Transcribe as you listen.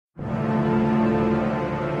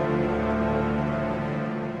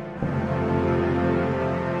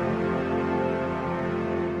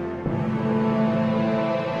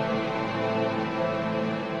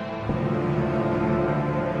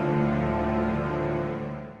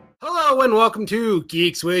Hello and welcome to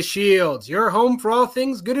Geeks with Shields, your home for all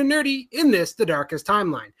things good and nerdy in this, the darkest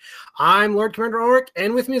timeline. I'm Lord Commander Ulrich,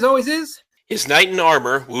 and with me as always is... his knight in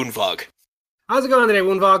armor, Woonvog. How's it going today,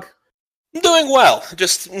 Woonvog? I'm doing well.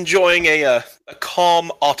 Just enjoying a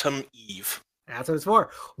calm autumn eve. That's what it's for.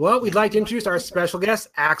 Well, we'd like to introduce our special guest,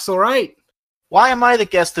 Axel Wright. Why am I the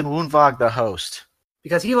guest and Woonvog the host?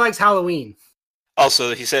 Because he likes Halloween.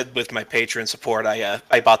 Also, he said with my Patreon support, I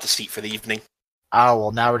bought the seat for the evening. Oh,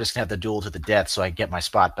 well, now we're just going to have the duel to the death so I can get my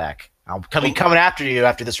spot back. I'll be coming after you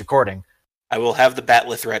after this recording. I will have the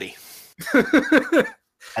batleth ready.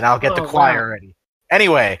 And I'll get the choir ready.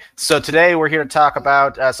 Anyway, so today we're here to talk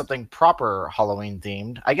about something proper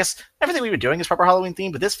Halloween-themed. I guess everything we've been doing is proper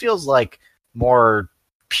Halloween-themed, but this feels like more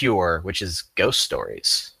pure, which is ghost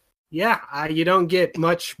stories. Yeah, you don't get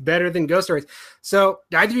much better than ghost stories. So,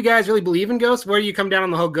 do either of you guys really believe in ghosts? Where do you come down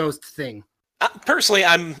on the whole ghost thing? Personally,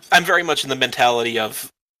 I'm very much in the mentality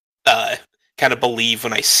of kind of believe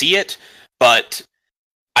when I see it, but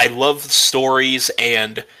I love stories,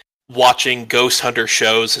 and watching ghost hunter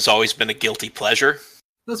shows has always been a guilty pleasure.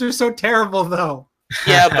 Those are so terrible, though.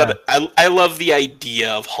 Yeah, but I love the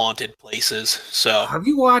idea of haunted places. So, have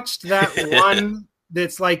you watched that one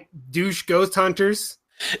that's like douche ghost hunters?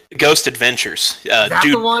 Ghost Adventures. That's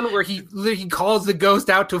the one where he calls the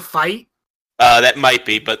ghost out to fight? That might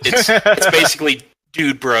be, but it's basically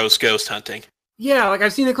dude bros ghost hunting. Yeah, like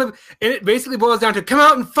I've seen the clip, and it basically boils down to, come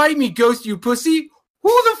out and fight me, ghost, you pussy!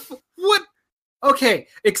 What? Okay,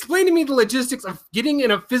 explain to me the logistics of getting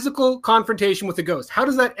in a physical confrontation with a ghost. How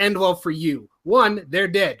does that end well for you? 1, they're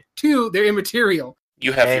dead. 2, they're immaterial.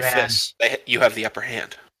 You have your fists. You have the upper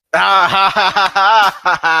hand.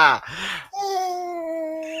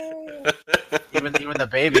 Even the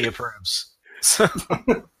baby approves.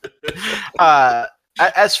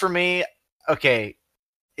 As for me, okay,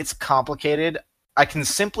 it's complicated. I can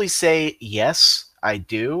simply say yes, I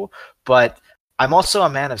do, but I'm also a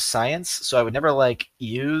man of science, so I would never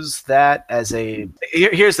use that as a...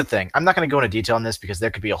 Here's the thing. I'm not going to go into detail on this because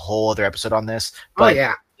there could be a whole other episode on this, but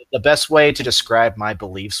the best way to describe my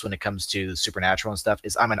beliefs when it comes to supernatural and stuff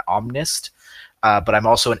is I'm an omnist, but I'm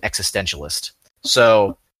also an existentialist.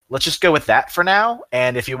 So let's just go with that for now,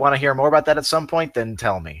 and if you want to hear more about that at some point, then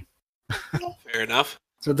tell me. Fair enough.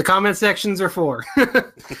 So the comment sections are for.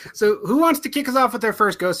 So who wants to kick us off with their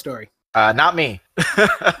first ghost story? Not me.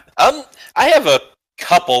 I have a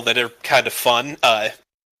couple that are kind of fun.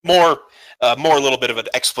 More a little bit of an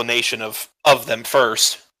explanation of them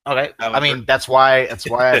first. Okay. I mean, that's why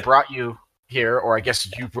I brought you here, or I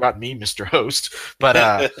guess you brought me, Mr. Host. But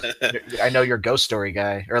I know you're a ghost story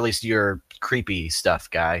guy, or at least you're creepy stuff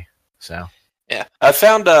guy. So yeah, I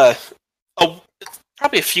found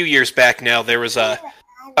probably a few years back now. There was a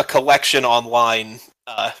collection online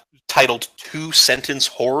titled 2-Sentence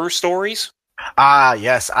Horror Stories. Ah,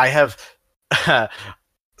 yes, I have.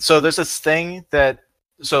 So there's this thing that.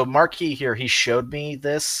 So Marquis here, he showed me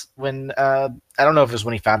this when I don't know if it was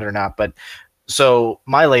when he found it or not, but so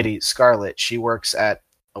my lady Scarlett, she works at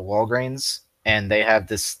a Walgreens, and they have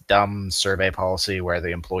this dumb survey policy where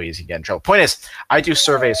the employees can get in trouble. Point is, I do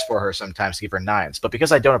surveys for her sometimes to give her 9s, but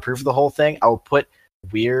because I don't approve of the whole thing, I'll put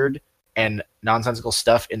weird and nonsensical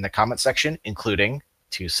stuff in the comment section, including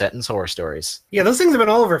 2-Sentence Horror Stories. Yeah, those things have been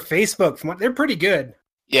all over Facebook. They're pretty good.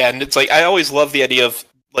 Yeah, and it's I always love the idea of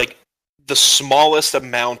the smallest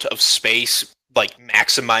amount of space,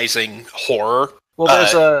 maximizing horror. Well,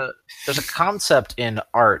 there's a concept in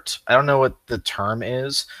art. I don't know what the term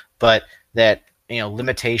is, but that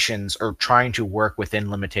limitations, or trying to work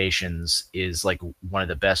within limitations, is one of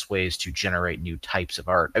the best ways to generate new types of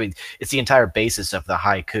art. I mean, it's the entire basis of the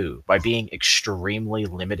haiku. By being extremely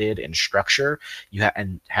limited in structure,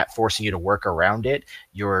 forcing you to work around it,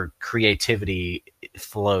 your creativity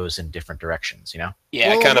flows in different directions. Yeah,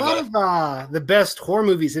 well, a lot of the best horror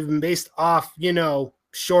movies have been based off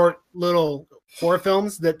short little horror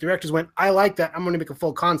films that directors went, I like that, I'm going to make a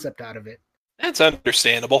full concept out of it. That's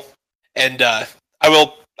understandable. And I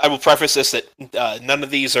will preface this that none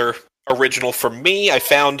of these are original from me. I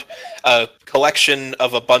found a collection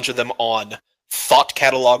of a bunch of them on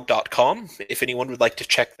thoughtcatalog.com, if anyone would like to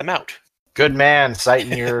check them out. Good man,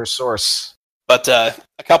 citing your source. But a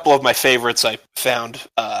couple of my favorites I found,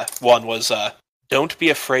 one was, don't be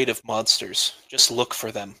afraid of monsters, just look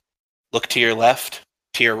for them. Look to your left,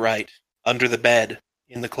 to your right, under the bed,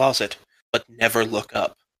 in the closet, but never look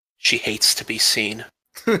up. She hates to be seen.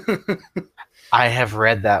 I have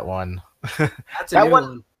read that one. That's a new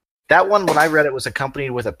one. That one, when I read it, was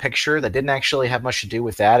accompanied with a picture that didn't actually have much to do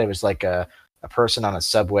with that. It was like a person on a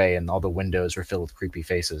subway, and all the windows were filled with creepy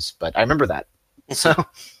faces. But I remember that. So,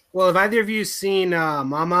 well, have either of you seen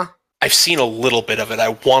Mama? I've seen a little bit of it. I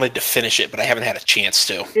wanted to finish it, but I haven't had a chance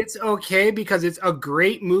to. It's okay because it's a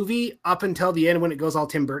great movie up until the end when it goes all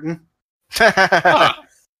Tim Burton. Huh.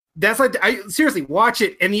 That's like I seriously watch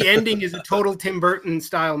it, and the ending is a total Tim Burton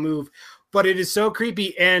style move, but it is so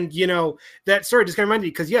creepy. And that story just kind of reminded me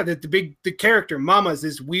because the character Mama is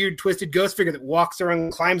this weird twisted ghost figure that walks around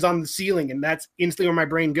and climbs on the ceiling, and that's instantly where my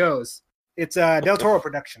brain goes. It's a Del Toro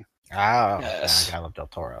production. Oh, Yes. I love Del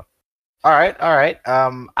Toro. All right.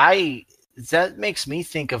 That makes me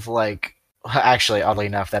think of actually, oddly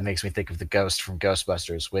enough, that makes me think of the ghost from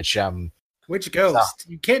Ghostbusters, Which ghost?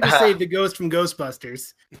 You can't just say the ghost from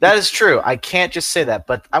Ghostbusters. that is true. I can't just say that,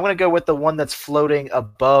 but I'm going to go with the one that's floating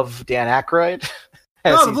above Dan Aykroyd.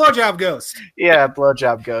 Oh, the blowjob ghost. Yeah,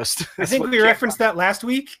 blowjob ghost. I think we referenced that last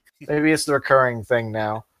week. Maybe it's the recurring thing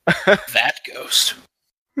now. That ghost.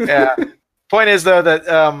 Yeah. Point is, though,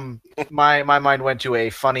 that my mind went to a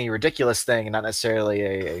funny, ridiculous thing, and not necessarily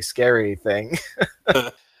a scary thing.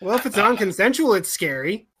 Well, if it's non-consensual, it's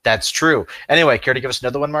scary. That's true. Anyway, care to give us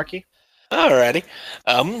another one, Marky? Alrighty.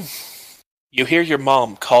 You hear your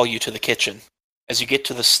mom call you to the kitchen. As you get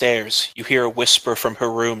to the stairs, you hear a whisper from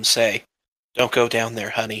her room say, "Don't go down there,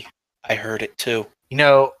 honey. I heard it too."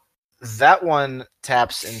 That one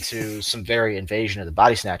taps into some very Invasion of the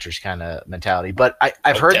Body Snatchers kind of mentality. But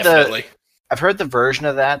I've heard definitely. I've heard the version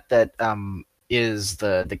of that is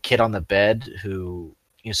the kid on the bed who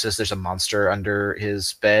says there's a monster under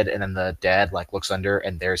his bed, and then the dad looks under,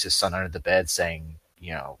 and there's his son under the bed saying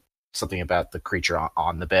something about the creature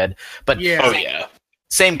on the bed. But Yeah. Oh yeah.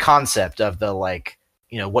 same concept of the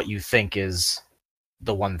what you think is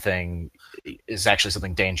the one thing is actually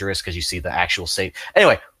something dangerous because you see the actual state.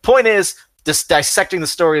 Anyway, point is, just dissecting the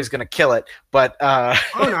story is going to kill it. But Oh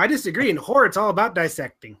no, I disagree. In horror, it's all about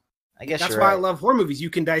dissecting. I guess That's you're why right. I love horror movies. You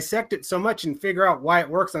can dissect it so much and figure out why it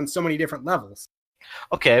works on so many different levels.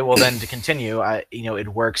 Okay, well then to continue, it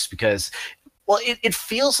works because, well, it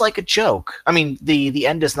feels like a joke. I mean, the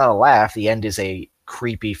end is not a laugh. The end is a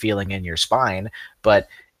creepy feeling in your spine, but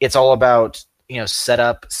it's all about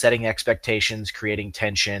setting expectations, creating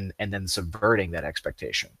tension, and then subverting that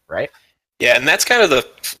expectation, right? Yeah, and that's kind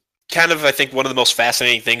of I think one of the most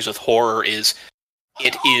fascinating things with horror is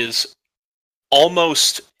it is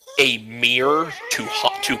almost a mirror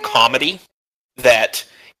to comedy, that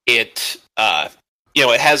it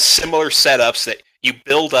it has similar setups that you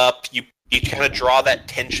build up, you kind of draw that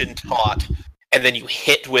tension taut, and then you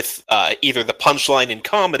hit with either the punchline in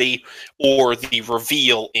comedy or the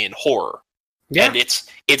reveal in horror. Yeah. And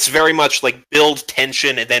it's very much like build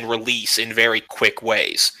tension and then release in very quick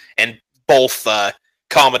ways. And both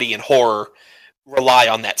comedy and horror rely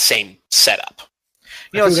on that same setup.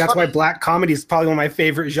 I think that's why black comedy is probably one of my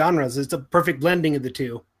favorite genres. It's a perfect blending of the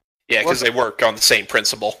two. Yeah, because they work on the same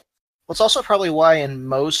principle. Well, it's also probably why in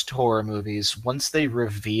most horror movies, once they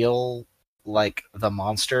reveal the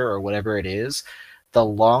monster or whatever it is, the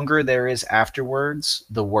longer there is afterwards,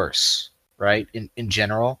 the worse, right? In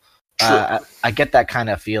general. True. I get that kind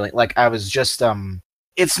of feeling. I was just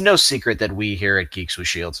it's no secret that we here at Geeks with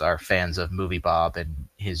Shields are fans of Movie Bob and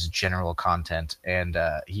his general content, and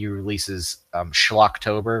he releases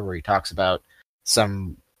Schlocktober, where he talks about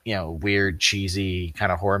some weird, cheesy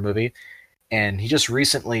kind of horror movie, and he just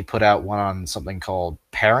recently put out one on something called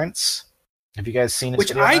Parents. Have you guys seen it?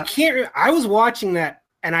 Which I can't. I was watching that,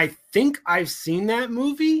 and I think I've seen that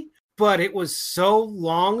movie, but it was so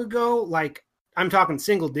long ago. I'm talking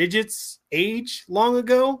single digits age long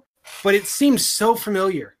ago, but it seems so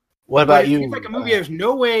familiar. What about you? It seems like a movie there's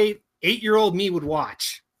no way 8-year-old me would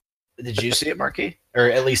watch. Did you see it, Marky? Or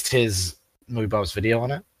at least his Movie Bob's video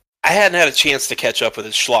on it? I hadn't had a chance to catch up with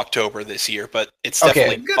his Schlocktober this year, but it's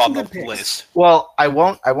definitely Good- on good the picks. list. Well, I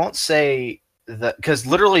won't say that, because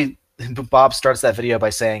literally Bob starts that video by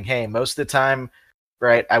saying, "Hey, most of the time,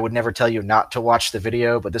 right, I would never tell you not to watch the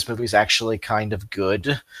video, but this movie's actually kind of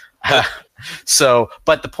good."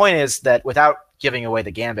 But the point is that without giving away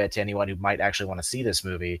the gambit to anyone who might actually want to see this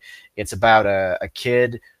movie, it's about a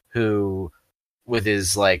kid who, with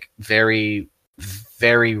his very,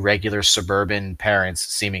 very regular suburban parents,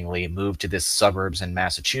 seemingly moved to this suburbs in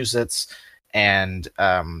Massachusetts, and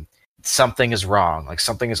something is wrong.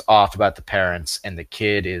 Something is off about the parents, and the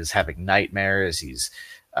kid is having nightmares. He's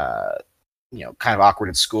kind of awkward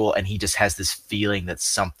at school, and he just has this feeling that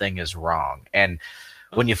something is wrong. And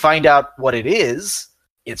when you find out what it is,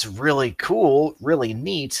 it's really cool, really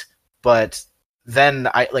neat, but then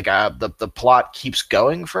the plot keeps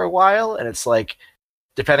going for a while, and it's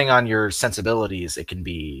depending on your sensibilities, it can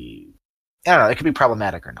be, I don't know, it can be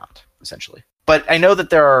problematic or not, essentially. But I know that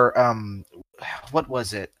there are what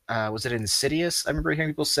was it? Was it Insidious? I remember hearing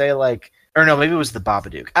people say like, or no, maybe it was the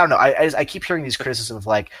Babadook. I don't know. I keep hearing these criticisms of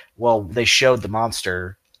like, well, they showed the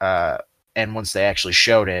monster, and once they actually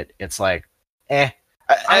showed it, it's like, eh.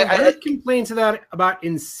 I heard complaints to that about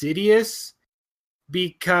Insidious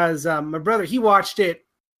because my brother, he watched it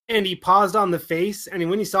and he paused on the face, and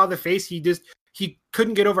when he saw the face, he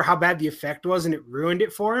couldn't get over how bad the effect was, and it ruined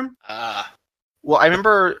it for him. Well, I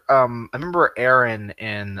remember Aaron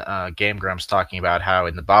in Game Grumps talking about how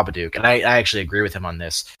in the Babadook, and I actually agree with him on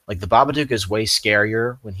this. Like the Babadook is way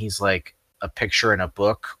scarier when he's like a picture in a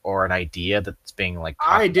book or an idea that's being like.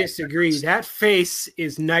 I disagree. That face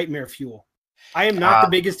is nightmare fuel. I am not the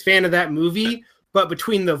biggest fan of that movie, but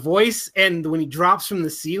between the voice and when he drops from the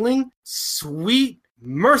ceiling, sweet,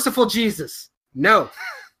 merciful Jesus, no.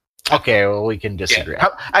 Okay, well, we can disagree. Yeah.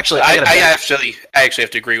 Actually, I actually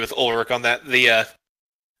have to agree with Ulrich on that.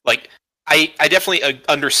 I definitely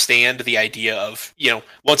understand the idea of,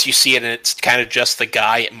 once you see it and it's kind of just the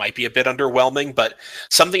guy, it might be a bit underwhelming, but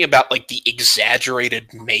something about like the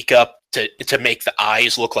exaggerated makeup to make the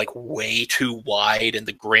eyes look like way too wide and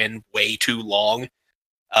the grin way too long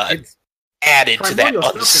added to that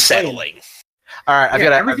unsettling. All right,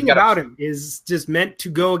 everything about him is just meant to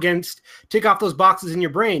go against, tick off those boxes in your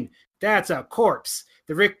brain. That's a corpse.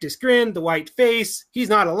 The rictus grin, the white face, he's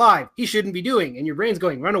not alive. He shouldn't be doing. And your brain's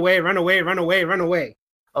going, run away, run away, run away, run away.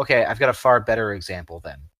 Okay, I've got a far better example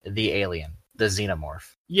then. The alien, the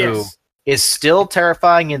xenomorph. Yes. Who is still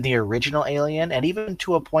terrifying in the original Alien, and even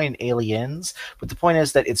to a point in Aliens. But the point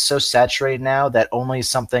is that it's so saturated now that only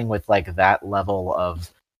something with like that level of,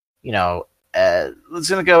 let's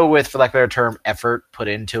gonna go with, for lack of a better term, effort put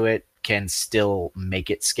into it can still make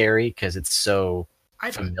it scary because it's so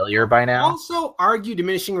familiar by now. Also argue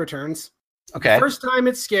diminishing returns. Okay. The first time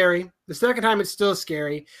it's scary. The second time it's still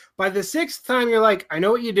scary. By the sixth time you're like, I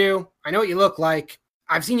know what you do. I know what you look like.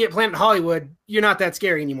 I've seen you at Planet Hollywood. You're not that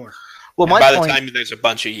scary anymore. Well, by the time there's a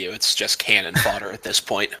bunch of you, it's just cannon fodder at this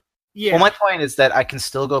point. Yeah. Well, my point is that I can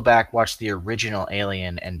still go back, watch the original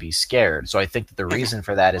Alien, and be scared. So I think that the reason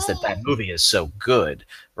for that is that movie is so good,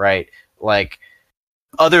 right? Like,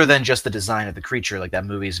 other than just the design of the creature, like that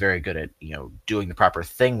movie is very good at, doing the proper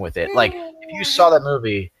thing with it. Like, if you saw that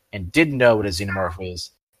movie and didn't know what a xenomorph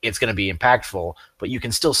is, it's going to be impactful, but you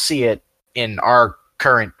can still see it in our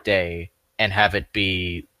current day and have it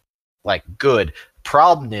be, like, good.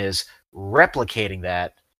 Problem is replicating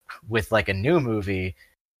that with, like, a new movie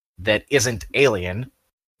that isn't Alien,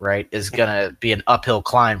 right, is going to be an uphill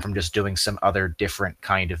climb from just doing some other different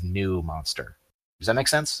kind of new monster. Does that make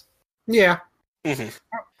sense? Yeah. Mm-hmm.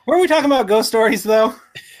 Were we talking about ghost stories, though?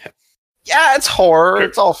 Yeah, it's horror.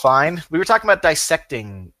 It's all fine. We were talking about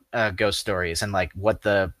dissecting ghost stories and like what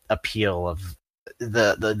the appeal of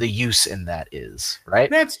the use in that is, right?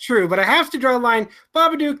 That's true, but I have to draw a line.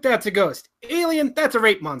 Babadook, that's a ghost. Alien, that's a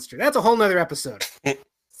rape monster. That's a whole nother episode.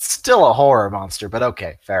 Still a horror monster, but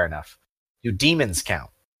okay, fair enough. Do demons count?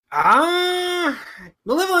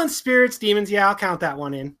 Malevolent spirits, demons, yeah, I'll count that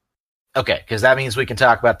one in. Okay, because that means we can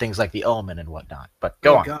talk about things like the Omen and whatnot. But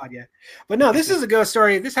go on. God, yeah. But no, this is a ghost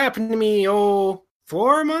story. This happened to me,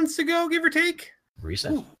 4 months ago, give or take.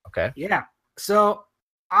 Recent. Ooh. Okay. Yeah. So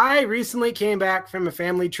I recently came back from a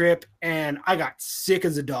family trip, and I got sick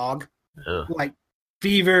as a dog. Ugh. Like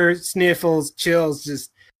fever, sniffles, chills,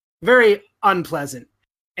 just very unpleasant.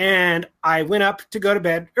 And I went up to go to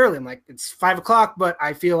bed early. I'm like, it's 5 o'clock, but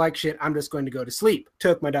I feel like shit. I'm just going to go to sleep.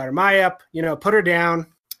 Took my daughter Maya up, put her down,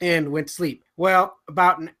 and went to sleep. Well,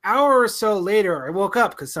 about an hour or so later, I woke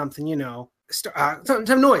up because something,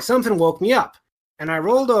 some noise, something woke me up. And I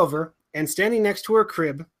rolled over, and standing next to her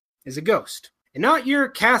crib is a ghost. And not your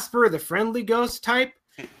Casper the Friendly Ghost type.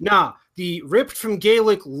 Nah, the ripped from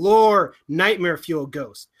Gaelic lore nightmare fuel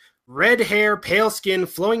ghost. Red hair, pale skin,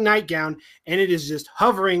 flowing nightgown, and it is just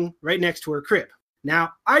hovering right next to her crib.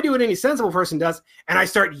 Now, I do what any sensible person does, and I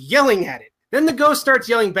start yelling at it. Then the ghost starts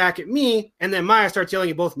yelling back at me, and then Maya starts yelling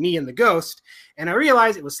at both me and the ghost. And I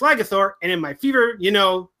realized it was Slagathor, and in my fever,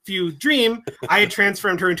 few dream, I had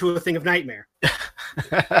transformed her into a thing of nightmare.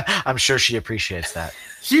 I'm sure she appreciates that.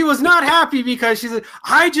 She was not happy because she said,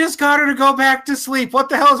 I just got her to go back to sleep. What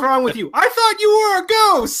the hell's wrong with you? I thought you were a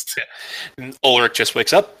ghost. And Ulrich just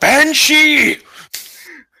wakes up, Banshee!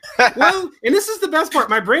 Well, and this is the best part.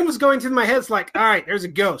 My brain was going through my head. It's like, all right, there's a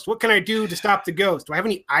ghost. What can I do to stop the ghost? Do I have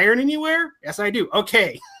any iron anywhere? Yes, I do.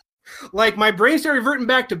 Okay. Like, my brain started reverting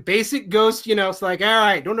back to basic ghost, it's like, all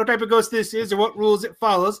right, don't know what type of ghost this is or what rules it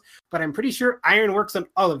follows, but I'm pretty sure iron works on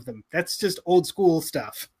all of them. That's just old school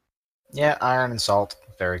stuff. Yeah, iron and salt.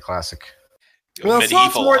 Very classic. Well,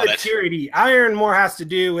 salt's more the purity. Iron more has to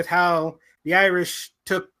do with how the Irish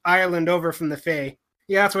took Ireland over from the Fae.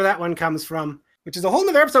 Yeah, that's where that one comes from, which is a whole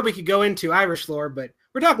nother episode we could go into, Irish lore, but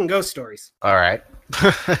we're talking ghost stories. All right.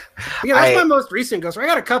 Yeah, that's my most recent ghost story. I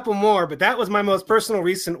got a couple more, but that was my most personal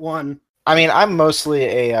recent one. I mean, I'm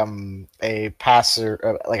mostly a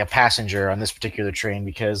passenger on this particular train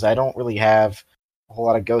because I don't really have a whole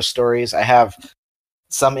lot of ghost stories. I have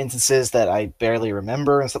some instances that I barely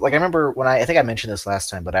remember and stuff. Like I remember when I think I mentioned this last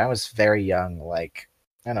time, but I was very young, like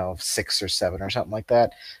I don't know, 6 or 7 or something like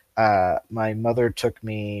that. My mother took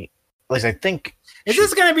me. At least I think. Is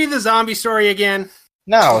this going to be the zombie story again?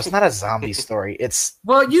 No, it's not a zombie story. It's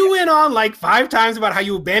well, you went on like 5 times about how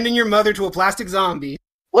you abandoned your mother to a plastic zombie.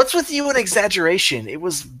 What's with you and exaggeration? It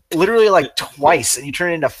was literally like twice, and you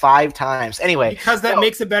turned it into 5 times. Anyway, because that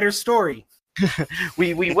makes a better story.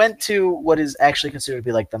 we went to what is actually considered to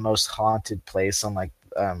be like the most haunted place on like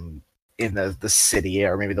in the city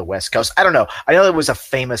or maybe the West Coast. I don't know. I know it was a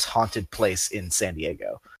famous haunted place in San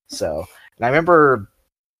Diego. So, and I remember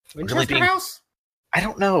Winchester House. I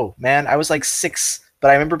don't know, man. I was like 6. But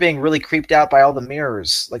I remember being really creeped out by all the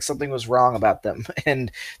mirrors. Like something was wrong about them.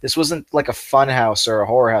 And this wasn't like a fun house or a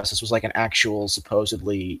horror house. This was like an actual,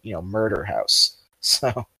 supposedly, murder house.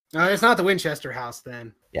 So no, it's not the Winchester House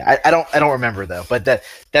then. Yeah, I don't remember though. But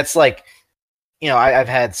that's like, I've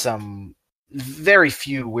had some very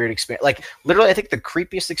few weird experience. Like literally, I think the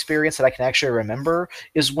creepiest experience that I can actually remember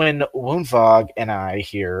is when Woonvog and I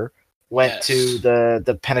here went to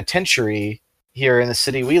the penitentiary here in the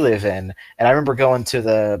city we live in, and I remember going to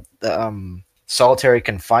the solitary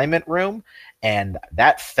confinement room, and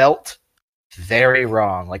that felt very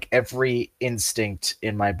wrong. Like every instinct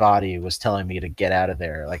in my body was telling me to get out of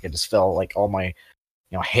there. Like I just felt like all my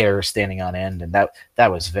hair standing on end, and that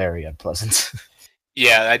was very unpleasant.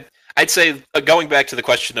 Yeah, I'd say going back to the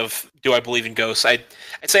question of do I believe in ghosts, I'd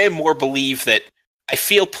say I more believe that I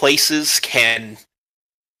feel places can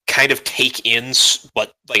kind of take in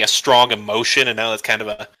what like a strong emotion, and now that's kind of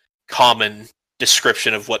a common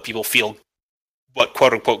description of what people feel what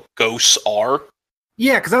quote unquote ghosts are.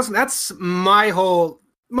 Yeah, because that's my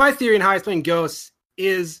theory in how I explain ghosts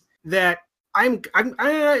is that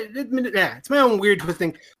it's my own weird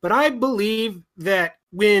thing, but I believe that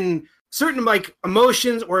when certain like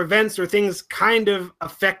emotions or events or things kind of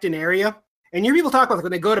affect an area, and you hear people talk about like,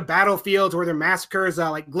 when they go to battlefields or their massacres,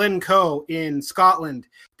 like Glencoe in Scotland,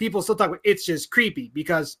 people still talk about it's just creepy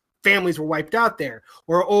because families were wiped out there,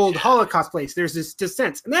 or old Holocaust place. There's this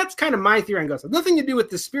sense, and that's kind of my theory on ghosts. Nothing to do with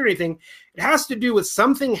the spirit thing. It has to do with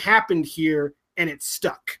something happened here and it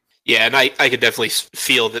stuck. Yeah, and I could definitely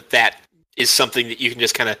feel that is something that you can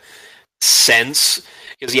just kind of sense.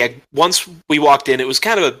 Because, once we walked in, it was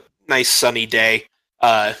kind of a nice sunny day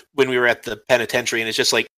when we were at the penitentiary, and it's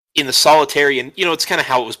just like in the solitary, and, it's kind of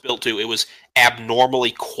how it was built too. It was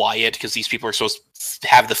abnormally quiet because these people are supposed to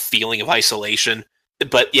have the feeling of isolation.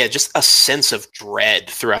 But, yeah, just a sense of dread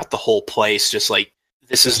throughout the whole place. Just like,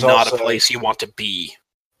 this is not a place you want to be.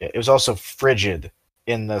 It was also frigid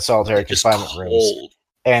in the solitary confinement rooms.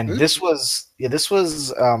 And this was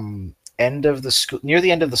end of the school, near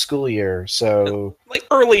the end of the school year, so like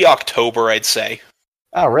early October, I'd say.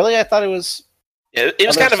 Oh, really? I thought it was. It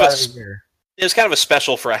was kind of a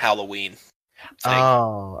special for a Halloween thing.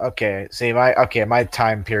 Oh, okay. See, my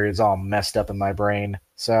time period's all messed up in my brain.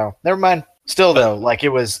 So never mind. Still though, like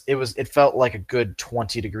it felt like a good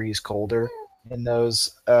 20 degrees colder in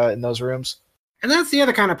those rooms. And that's the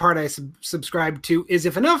other kind of part I subscribe to, is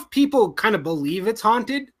if enough people kind of believe it's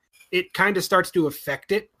haunted, it kind of starts to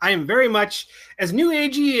affect it. I am very much, as new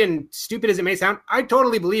agey and stupid as it may sound, I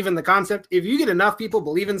totally believe in the concept. If you get enough people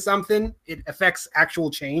believe in something, it affects actual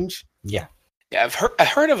change. Yeah. Yeah, I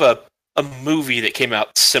heard of a movie that came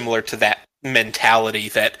out similar to that mentality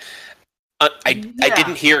that I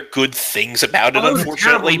didn't hear good things about it,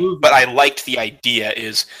 unfortunately, but I liked the idea.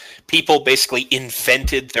 Is people basically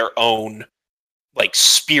invented their own like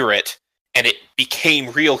spirit, and it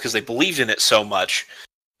became real because they believed in it so much.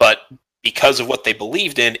 But because of what they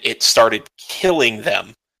believed in, it started killing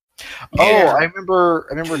them. Oh, yeah. I remember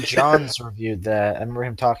John's reviewed that. I remember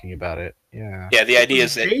him talking about it. Yeah. Yeah, the idea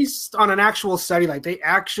is that based on an actual study, like they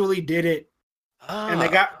actually did it and they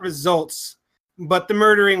got results. But the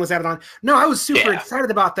murdering was added on. No, I was super excited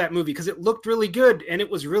about that movie because it looked really good and it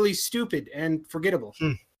was really stupid and forgettable.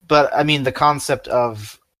 But I mean, the concept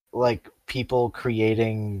of like people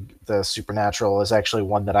creating the supernatural is actually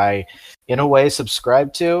one that I, in a way,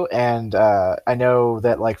 subscribe to. And I know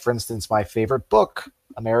that, like, for instance, my favorite book,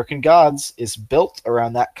 American Gods, is built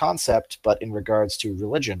around that concept, but in regards to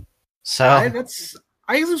religion. So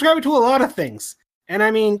I subscribe to a lot of things. And I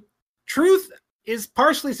mean, truth, is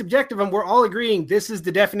partially subjective, and we're all agreeing this is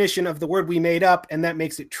the definition of the word we made up, and that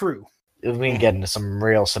makes it true. We can get into some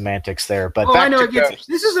real semantics there, but I know ghosts.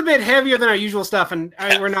 this is a bit heavier than our usual stuff, and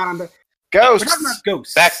we're not on the Ghosts. We're talking about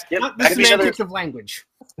ghosts, not the semantics of language.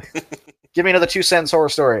 Give me another 2-sentence horror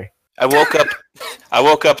story. I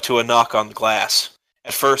woke up to a knock on the glass.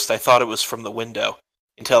 At first, I thought it was from the window,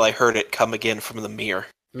 until I heard it come again from the mirror.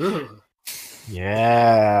 Ugh.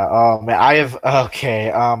 Yeah. Oh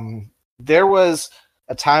man, there was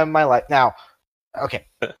a time in my life. Now, okay,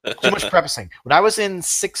 too much prefacing. When I was in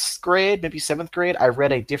 6th grade, maybe 7th grade, I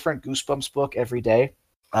read a different Goosebumps book every day.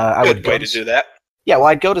 I would way to do that. Yeah, well,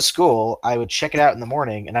 I'd go to school, I would check it out in the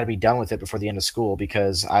morning, and I'd be done with it before the end of school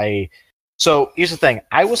because So here's the thing.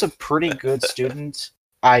 I was a pretty good student.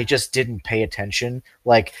 I just didn't pay attention.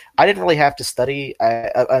 Like, I didn't really have to study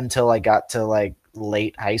until I got to, like,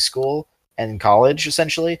 late high school and college,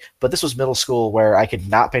 essentially. But this was middle school where I could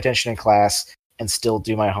not pay attention in class and still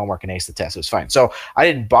do my homework and ace the test. It was fine. So I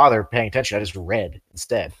didn't bother paying attention. I just read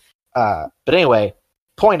instead. But anyway,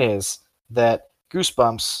 point is that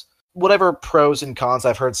Goosebumps, whatever pros and cons,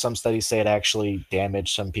 I've heard some studies say it actually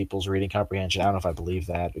damaged some people's reading comprehension. I don't know if I believe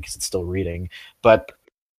that because it's still reading. But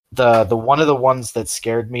the one of the ones that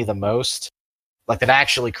scared me the most, like that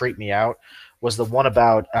actually creeped me out, was the one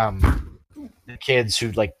about the kids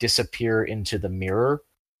who like disappear into the mirror,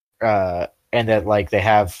 and that like they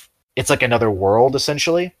have it's like another world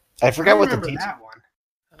essentially. I forgot what the details.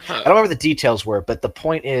 I don't remember the details were, but the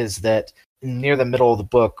point is that near the middle of the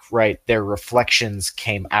book, right, their reflections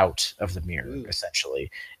came out of the mirror, essentially,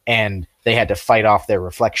 and they had to fight off their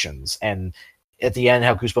reflections. And at the end,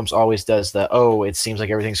 how Goosebumps always does it seems like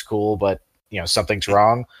everything's cool, but, something's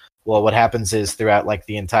wrong. Well, what happens is throughout, like,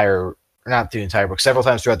 not the entire book, several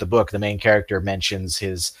times throughout the book, the main character mentions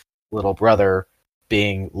his little brother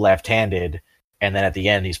being left-handed, and then at the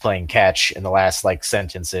end, he's playing catch, and the last, like,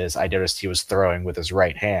 sentence is, I noticed he was throwing with his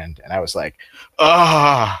right hand, and I was like,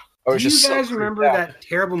 ah! Do you guys remember that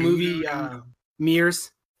terrible movie,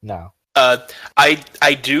 Mirrors? No.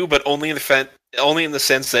 I do, but only in the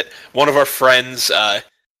sense that one of our friends,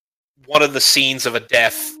 one of the scenes of a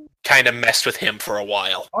death kind of messed with him for a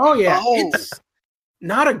while. Oh, yeah. It's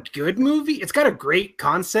not a good movie. It's got a great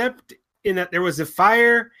concept in that there was a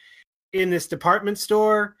fire in this department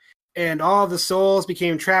store, and all the souls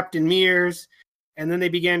became trapped in mirrors, and then they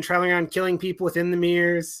began traveling around killing people within the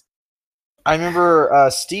mirrors. I remember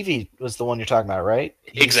Stevie was the one you're talking about, right?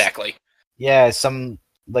 Exactly. Yeah,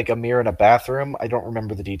 like a mirror in a bathroom. I don't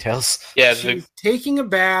remember the details. Yeah, she's taking a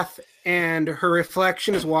bath, and her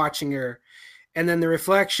reflection is watching her. And then the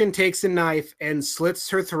reflection takes a knife and slits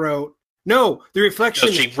her throat. No, the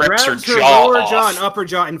reflection she grabs rips her her jaw lower off. jaw and upper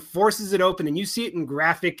jaw and forces it open, and you see it in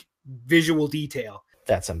graphic visual detail.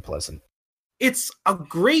 That's unpleasant. It's a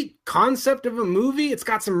great concept of a movie. It's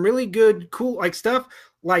got some really good, cool stuff,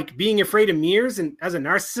 like being afraid of mirrors, and as a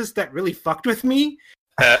narcissist, that really fucked with me.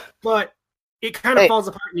 But it kind of falls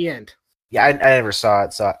apart in the end. Yeah, I never saw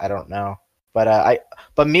it, so I don't know. But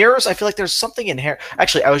mirrors, I feel like there's something inherent.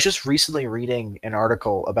 Actually, I was just recently reading an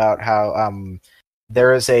article about how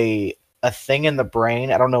there is a thing in the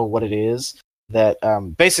brain. I don't know what it is. That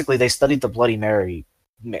basically they studied the Bloody Mary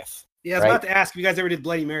myth. Yeah, I was about to ask if you guys ever did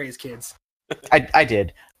Bloody Mary as kids. I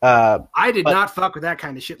did. I did not fuck with that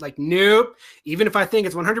kind of shit. Like, nope. Even if I think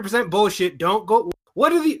it's 100% bullshit, don't go.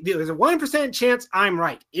 What are there's a 1% chance I'm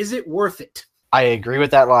right. Is it worth it? I agree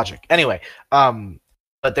with that logic. Anyway,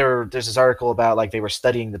 but there's this article about like they were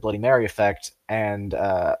studying the Bloody Mary effect, and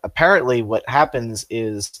apparently what happens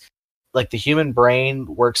is like the human brain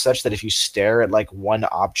works such that if you stare at like one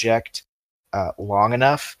object long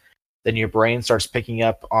enough, then your brain starts picking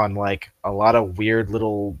up on like a lot of weird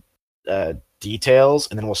little details,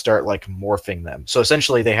 and then we'll start like morphing them. So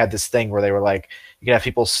essentially they had this thing where they were like, you can have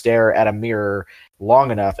people stare at a mirror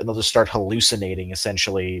long enough and they'll just start hallucinating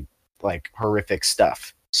essentially like horrific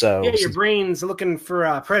stuff. So yeah, your brain's looking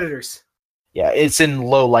for predators. Yeah, it's in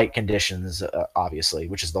low light conditions, obviously,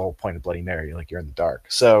 which is the whole point of Bloody Mary. Like you're in the dark.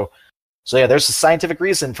 So yeah, there's a scientific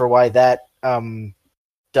reason for why that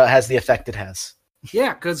has the effect it has.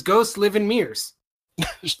 Yeah, because ghosts live in mirrors.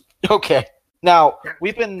 Okay. Now,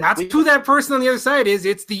 That's who that person on the other side is.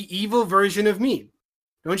 It's the evil version of me.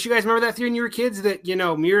 Don't you guys remember that theory when you were kids that,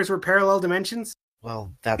 mirrors were parallel dimensions?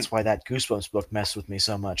 Well, that's why that Goosebumps book messed with me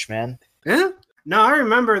so much, man. Yeah? No, I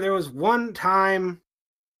remember there was one time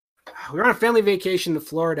we were on a family vacation to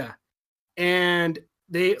Florida, and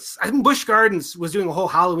I think Busch Gardens was doing a whole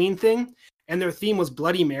Halloween thing, and their theme was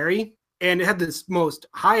Bloody Mary. and it had this most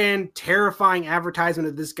high-end, terrifying advertisement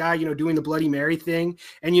of this guy, doing the Bloody Mary thing.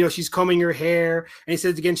 And, she's combing her hair. And he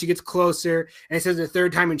says again, she gets closer. And he says the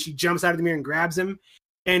third time, and she jumps out of the mirror and grabs him.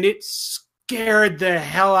 And it scared the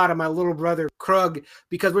hell out of my little brother, Krug,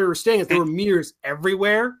 because we were staying, there were mirrors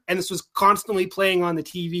everywhere. And this was constantly playing on the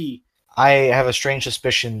TV. I have a strange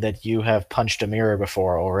suspicion that you have punched a mirror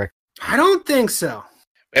before, Ulrich. I don't think so.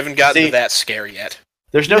 We haven't gotten to that scare yet.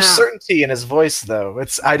 There's no certainty in his voice, though.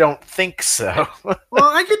 I don't think so. Well,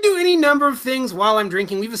 I could do any number of things while I'm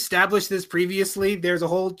drinking. We've established this previously. There's a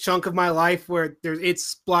whole chunk of my life where it's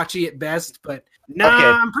splotchy at best, but okay.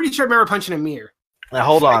 I'm pretty sure I remember punching a mirror. Now,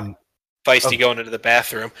 hold on. Feisty going into the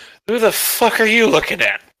bathroom. Who the fuck are you looking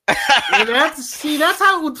at? That's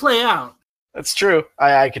how it would play out. That's true.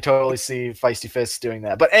 I could totally see Feisty Fists doing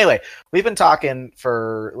that. But anyway, we've been talking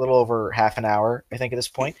for a little over half an hour, I think, at this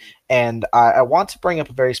point. And I want to bring up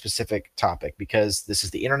a very specific topic because this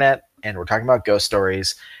is the internet and we're talking about ghost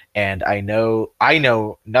stories. And I know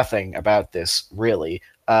nothing about this, really.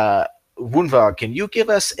 Woonvog, can you give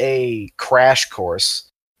us a crash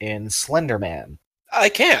course in Slender Man? I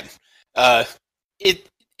can.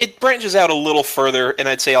 It branches out a little further, and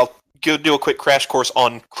I'd say I'll go do a quick crash course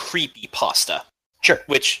on creepypasta. Sure.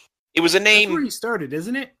 Which, it was a name... That's where he started,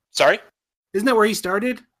 isn't it? Sorry? Isn't that where he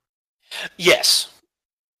started? Yes.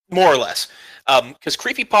 More or less. Because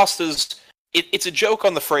creepypastas, it's a joke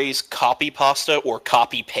on the phrase copy pasta or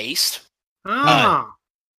copy paste. Ah.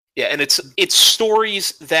 Yeah, and it's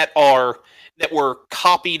stories that were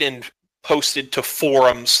copied and posted to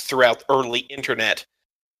forums throughout the early internet.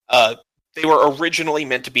 They were originally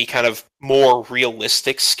meant to be kind of more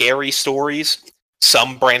realistic, scary stories.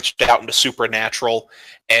 Some branched out into supernatural,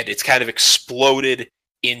 and it's kind of exploded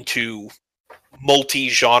into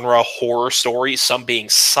multi-genre horror stories, some being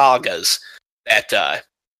sagas, that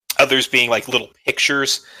others being like little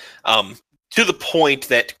pictures, to the point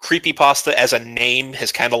that creepypasta as a name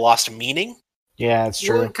has kind of lost meaning. Yeah, it's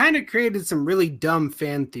true. Well, it kind of created some really dumb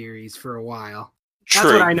fan theories for a while. True.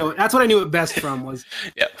 That's what I know. That's what I knew it best from was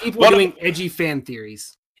people doing edgy fan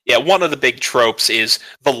theories. Yeah, one of the big tropes is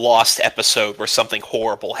the lost episode where something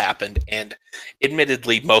horrible happened, and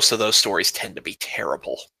admittedly, most of those stories tend to be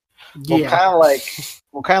terrible. Well, kind of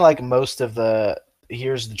like most of the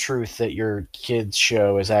here's the truth that your kids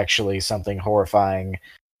show is actually something horrifying.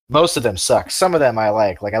 Most of them suck. Some of them I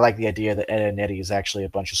like. Like I like the idea that Ed and Eddie is actually a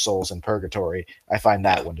bunch of souls in purgatory. I find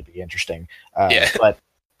that one to be interesting. But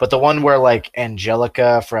the one where like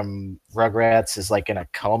Angelica from Rugrats is like in a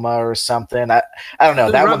coma or something, I don't know.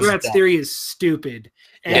 The that Rugrats theory is stupid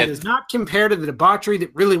and does not compare to the debauchery that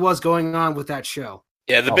really was going on with that show.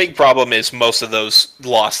 Yeah, the big problem is most of those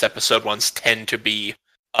lost episode ones tend to be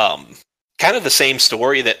kind of the same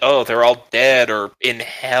story that, they're all dead or in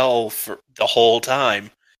hell for the whole time.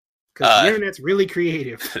 Because the internet's really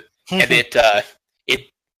creative. And I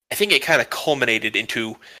think it kind of culminated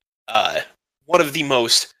into one of the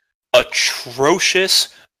most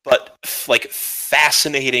atrocious but like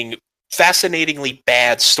fascinatingly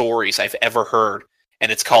bad stories I've ever heard, and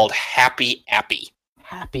it's called Happy Appy.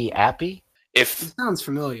 Happy Appy? It sounds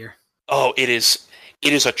familiar. Oh, it is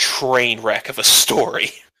a train wreck of a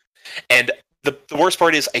story. And the worst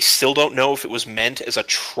part is I still don't know if it was meant as a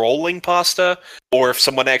trolling pasta or if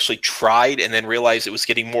someone actually tried and then realized it was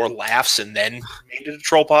getting more laughs and then made it a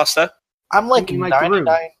troll pasta. I'm like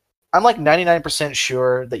 99%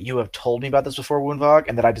 sure that you have told me about this before, Woonvog,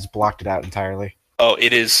 and that I just blocked it out entirely. Oh,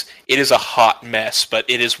 it is a hot mess, but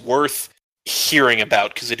it is worth hearing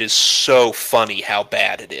about because it is so funny how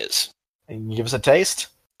bad it is. And you give us a taste?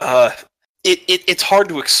 It's hard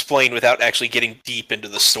to explain without actually getting deep into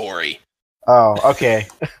the story. Oh, okay.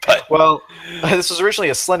 But, well, this was originally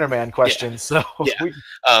a Slender Man question, so... Yeah.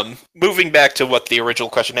 Moving back to what the original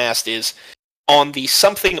question asked is, on the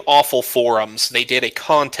Something Awful forums, they did a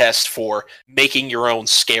contest for making your own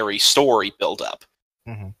scary story build-up.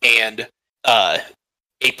 Mm-hmm. And a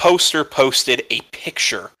poster posted a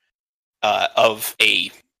picture of a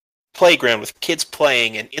playground with kids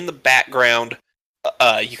playing, and in the background,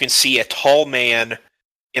 you can see a tall man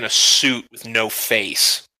in a suit with no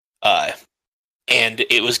face. And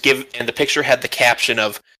the picture had the caption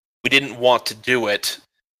of, "We didn't want to do it,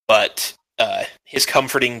 but his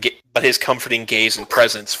comforting gaze and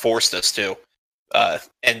presence forced us to."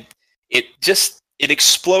 And it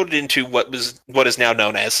exploded into what is now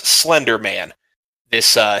known as Slender Man,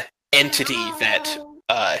 this entity that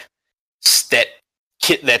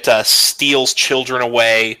steals children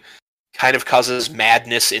away, kind of causes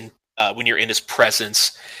madness when you're in his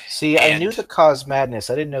presence. See, I knew the cause madness.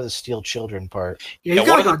 I didn't know the steal children part. Yeah, he's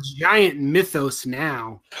got like a giant mythos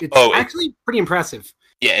now. It's actually pretty impressive.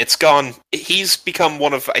 Yeah, it's gone. He's become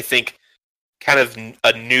one of, I think, kind of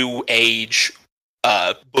a new age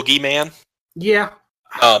boogeyman. Yeah.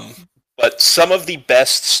 But some of the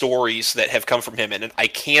best stories that have come from him, and I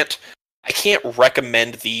can't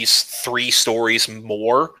recommend these 3 stories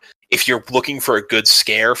more. If you're looking for a good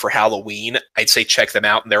scare for Halloween, I'd say check them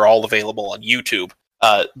out, and they're all available on YouTube.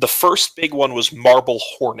 The first big one was Marble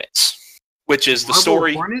Hornets, which is the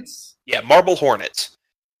story. Marble Hornets? Yeah, Marble Hornets.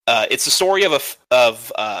 It's the story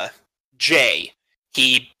of Jay.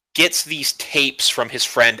 He gets these tapes from his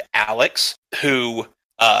friend Alex, who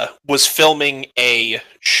was filming a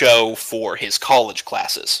show for his college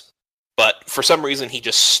classes. But for some reason, he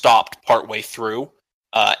just stopped partway through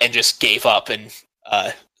and just gave up. And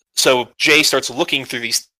so Jay starts looking through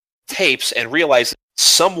these tapes and realizes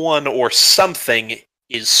someone or something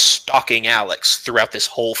is stalking Alex throughout this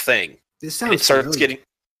whole thing. This sounds familiar.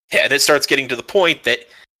 And it starts getting to the point that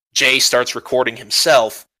Jay starts recording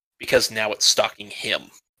himself because now it's stalking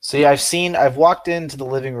him. See, I've walked into the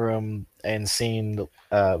living room and seen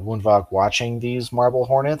Woonvok watching these Marble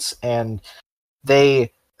Hornets, and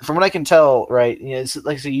they, from what I can tell, right, it's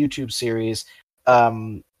like a YouTube series,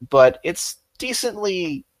 but it's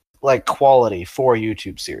decently like quality for a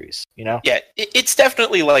YouTube series, you know? Yeah, it's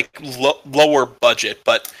definitely like lower budget,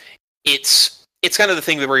 but it's kind of the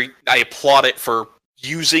thing where I applaud it for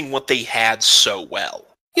using what they had so well.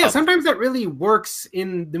 Yeah, sometimes that really works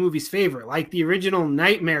in the movie's favor. Like the original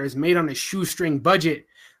Nightmare is made on a shoestring budget,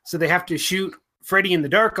 so they have to shoot Freddy in the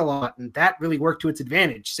dark a lot, and that really worked to its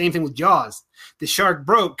advantage. Same thing with Jaws. The shark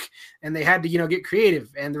broke, and they had to, get creative,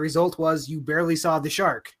 and the result was you barely saw the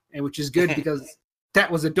shark, and which is good because that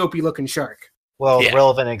was a dopey-looking shark. Well, the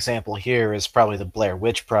relevant example here is probably the Blair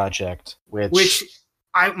Witch Project, which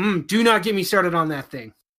I do not get me started on that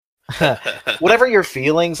thing. Whatever your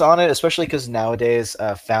feelings on it, especially because nowadays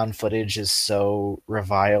found footage is so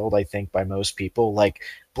reviled, I think, by most people. Like,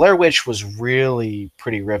 Blair Witch was really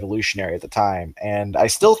pretty revolutionary at the time, and I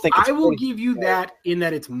still think I will give you that in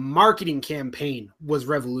that its marketing campaign was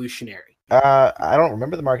revolutionary. I don't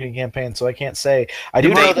remember the marketing campaign, so I can't say. The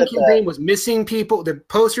marketing campaign was missing people. The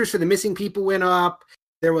posters for the missing people went up.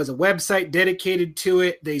 There was a website dedicated to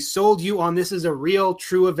it. They sold you on this is a real,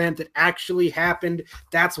 true event that actually happened.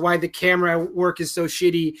 That's why the camera work is so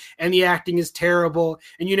shitty and the acting is terrible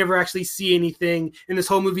and you never actually see anything. And this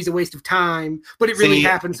whole movie's a waste of time, but it really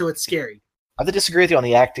happened, so it's scary. I have to disagree with you on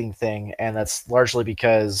the acting thing, and that's largely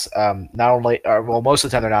because most of the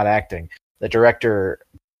time they're not acting. The director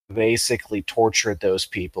basically tortured those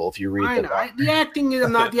people. If you read the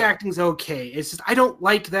acting's okay. It's just I don't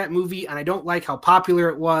like that movie, and I don't like how popular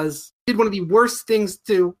it was. It did one of the worst things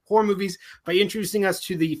to horror movies by introducing us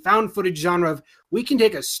to the found footage genre of we can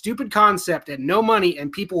take a stupid concept at no money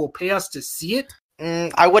and people will pay us to see it.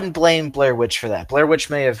 I wouldn't blame Blair Witch for that. Blair Witch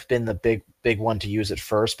may have been the big one to use it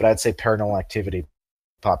first, but I'd say Paranormal Activity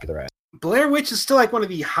popularized. Blair Witch is still like one of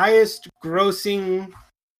the highest grossing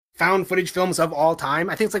found footage films of all time.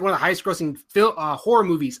 I think it's like one of the highest grossing horror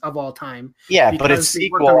movies of all time. Yeah, but its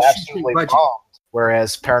sequel absolutely bombed.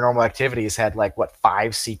 Whereas Paranormal Activities had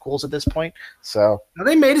 5 sequels at this point. So now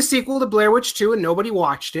they made a sequel to Blair Witch 2 and nobody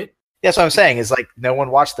watched it. Yeah, that's what I'm saying. Is no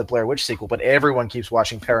one watched the Blair Witch sequel, but everyone keeps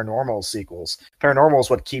watching Paranormal sequels. Paranormal is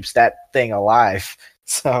what keeps that thing alive.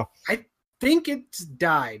 So I think it's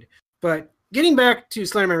died. But getting back to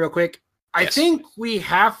Slenderman real quick, I think we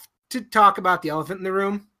have to talk about the elephant in the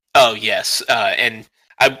room. Oh, yes. And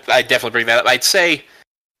I definitely bring that up. I'd say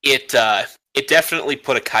it definitely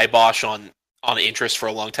put a kibosh on interest for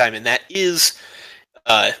a long time, and that is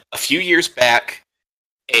a few years back,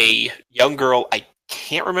 a young girl, I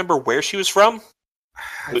can't remember where she was from.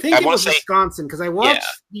 I think it was Wisconsin, because I watched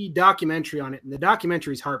the documentary on it, and the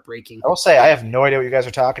documentary is heartbreaking. I will say, I have no idea what you guys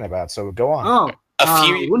are talking about, so go on. Oh, a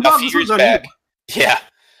few years back. Yeah,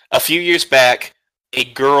 a few years back, a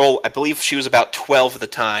girl, I believe she was about 12 at the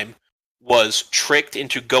time, was tricked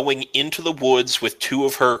into going into the woods with 2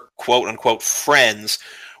 of her quote-unquote friends,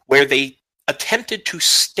 where they attempted to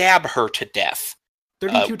stab her to death.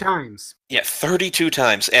 32 times. Yeah, 32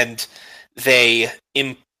 times. And they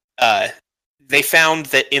found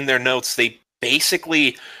that in their notes, they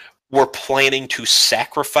basically were planning to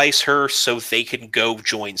sacrifice her so they could go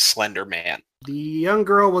join Slender Man. The young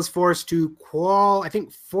girl was forced to crawl, I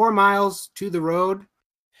think, 4 miles to the road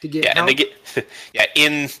to get help.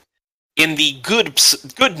 And in the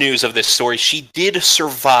good news of this story, she did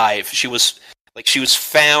survive. She was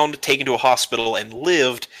found, taken to a hospital, and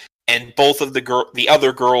lived. And both of the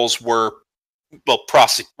other girls were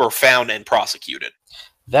found and prosecuted.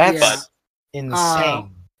 That's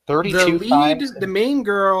insane. 32 times. The main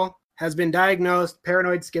girl has been diagnosed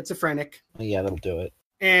paranoid schizophrenic. Yeah, that'll do it.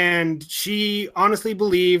 and she honestly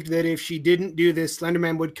believed that if she didn't do this,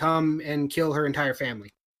 Slenderman would come and kill her entire family.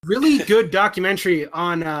 Really good documentary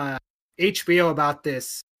on HBO about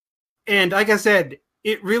this. And like I said,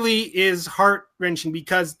 it really is heart-wrenching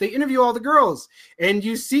because they interview all the girls. And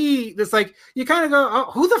you see this, like, you kind of go,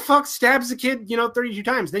 oh, who the fuck stabs a kid, 32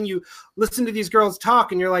 times? Then you listen to these girls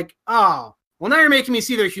talk and you're like, oh, well, now you're making me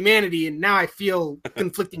see their humanity, and now I feel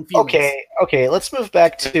conflicting feelings. Okay, let's move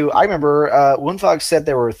back to, I remember Woonfog said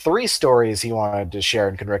there were 3 stories he wanted to share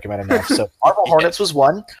and could recommend enough. So Marble Hornets was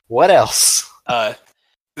one. What else?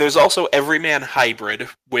 There's also Everyman Hybrid,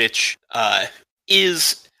 which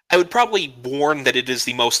is, I would probably warn that it is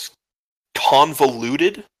the most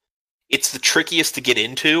convoluted. It's the trickiest to get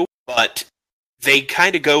into, but they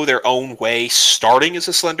kind of go their own way, starting as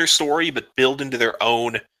a Slender story, but build into their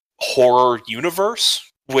own horror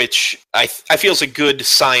universe, which I feel is a good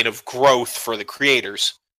sign of growth for the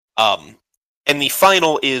creators. And the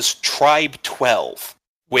final is Tribe 12,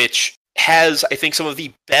 which has, I think, some of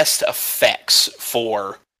the best effects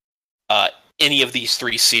for any of these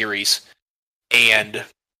 3 series. And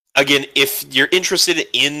again, if you're interested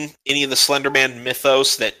in any of the Slenderman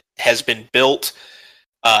mythos that has been built,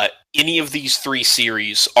 any of these 3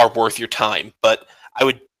 series are worth your time. But I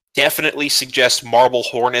would definitely suggest Marble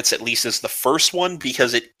Hornets, at least as the first one,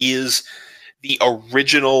 because it is the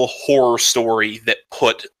original horror story that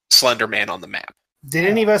put Slenderman on the map. Did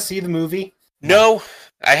any of us see the movie? No,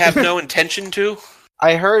 I have no intention to.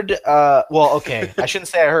 I heard, okay, I shouldn't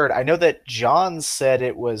say I heard. I know that John said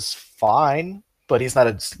it was fine, but he's not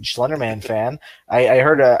a Slenderman fan.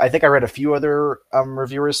 I think I read a few other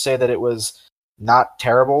reviewers say that it was not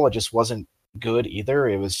terrible, it just wasn't good either.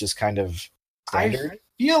 It was just kind of standard. I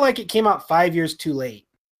feel like it came out 5 years too late.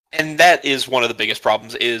 And that is one of the biggest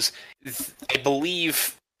problems is, I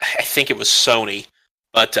think it was Sony,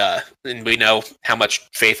 but and we know how much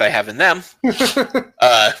faith I have in them.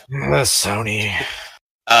 Sony.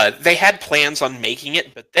 They had plans on making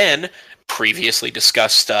it, but then previously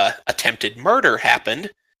discussed attempted murder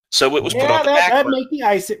happened, so it was put on the back burner. That make me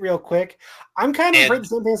ice it real quick. I'm kind of afraid the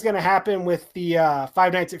same thing's going to happen with the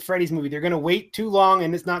Five Nights at Freddy's movie. They're going to wait too long,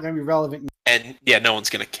 and it's not going to be relevant. And yeah, no one's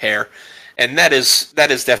going to care. And that is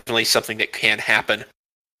definitely something that can happen.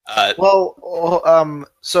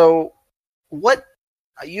 So what?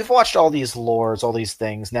 You've watched all these lores, all these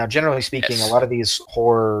things. Now, generally speaking, yes. A lot of these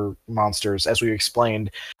horror monsters, as we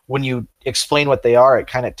explained, when you explain what they are, it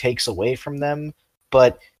kind of takes away from them.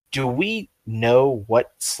 But do we know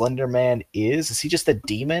what Slenderman is? Is he just a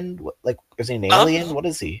demon? Like, is he an alien? What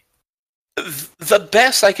is he? The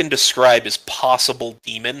best I can describe is possible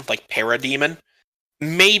demon, like parademon.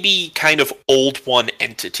 Maybe kind of Old One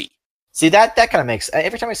entity. See, that kind of makes...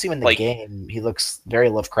 Every time I see him in the game, he looks very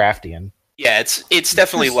Lovecraftian. Yeah, it's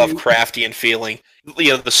definitely Lovecraftian feeling.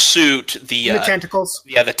 The suit, the tentacles.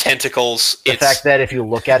 Yeah, the tentacles. The fact that if you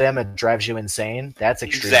look at him, it drives you insane. That's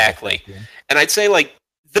extremely exactly. And I'd say, like,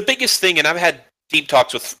 the biggest thing, and I've had deep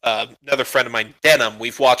talks with another friend of mine, Denham.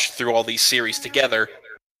 We've watched through all these series together.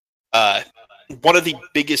 One of the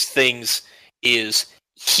biggest things is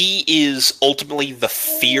he is ultimately the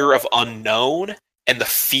fear of unknown and the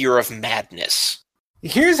fear of madness.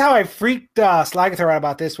 Here's how I freaked Slagathor out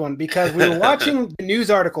about this one, because we were watching the news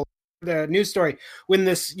article, the news story, when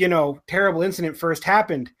this, terrible incident first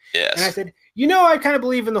happened. Yes. And I said, I kind of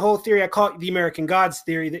believe in the whole theory. I call it the American Gods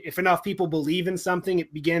theory, that if enough people believe in something,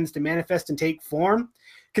 it begins to manifest and take form.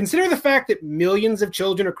 Consider the fact that millions of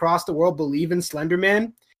children across the world believe in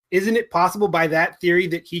Slenderman. Isn't it possible by that theory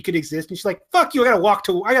that he could exist? And she's like, fuck you, I gotta walk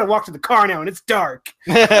to the car now and it's dark.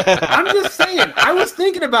 I'm just saying, I was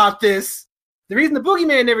thinking about this. The reason the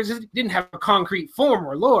boogeyman never just didn't have a concrete form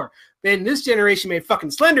or lore, then this generation made fucking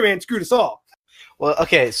Slenderman screwed us all. Well,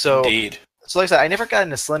 okay, so... Indeed. So like I said, I never got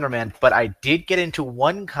into Slenderman, but I did get into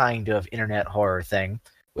one kind of internet horror thing,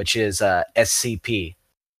 which is SCP,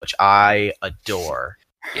 which I adore.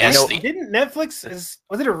 Yes, didn't Netflix,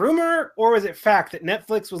 was it a rumor or was it fact that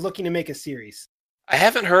Netflix was looking to make a series? I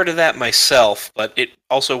haven't heard of that myself, but it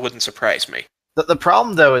also wouldn't surprise me. The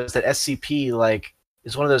problem, though, is that SCP,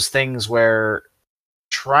 is one of those things where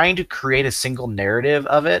trying to create a single narrative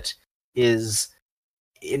of it is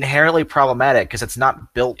inherently problematic because it's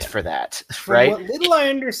not built for that, right? What little I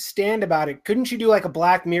understand about it, couldn't you do like a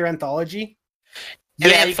Black Mirror anthology?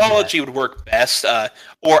 An anthology would work best,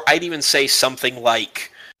 or I'd even say something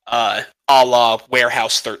like a la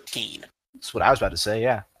Warehouse 13. That's what I was about to say,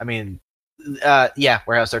 yeah. I mean,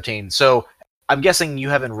 Warehouse 13. So I'm guessing you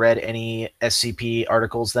haven't read any SCP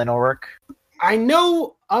articles then, Ulrich? I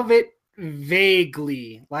know of it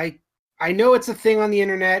vaguely. Like, I know it's a thing on the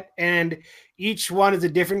internet, and each one is a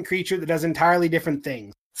different creature that does entirely different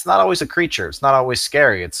things. It's not always a creature. It's not always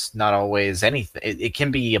scary. It's not always anything. It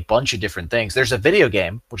can be a bunch of different things. There's a video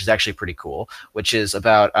game, which is actually pretty cool, which is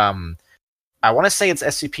about, I want to say it's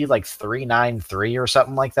SCP like 393 or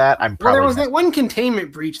something like that. Well, there was that one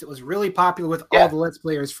containment breach that was really popular with all the Let's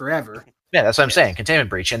Players forever. Yeah, that's what I'm saying. Containment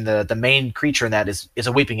breach, and the main creature in that is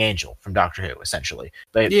a weeping angel from Doctor Who, essentially,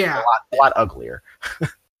 but a lot uglier.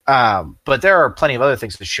 But there are plenty of other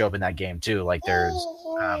things that show up in that game too. Like there's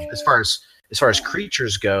as far as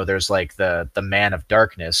creatures go, there's like the Man of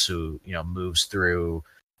Darkness who moves through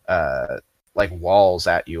like walls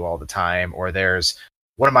at you all the time. Or there's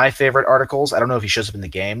one of my favorite articles. I don't know if he shows up in the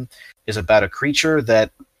game. Is about a creature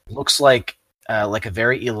that looks like a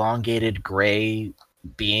very elongated gray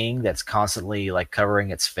being that's constantly like covering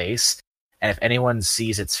its face, and if anyone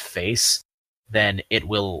sees its face, then it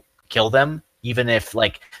will kill them. Even if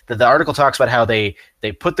like the article talks about how they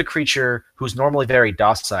put the creature who's normally very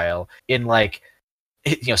docile in like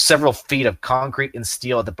several feet of concrete and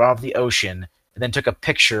steel at the bottom of the ocean, and then took a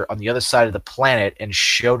picture on the other side of the planet and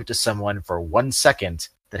showed it to someone for 1 second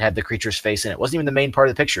that had the creature's face in it. It wasn't even the main part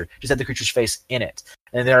of the picture, just had the creature's face in it.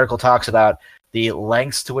 And the article talks about the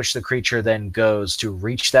lengths to which the creature then goes to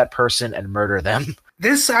reach that person and murder them.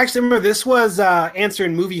 This was Answer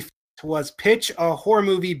in Movie was pitch a horror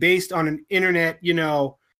movie based on an internet,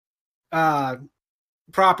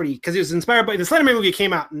 property, because it was inspired by the Slenderman movie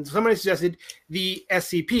came out, and somebody suggested the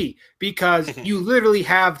SCP because you literally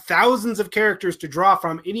have thousands of characters to draw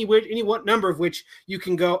from, any one number of which you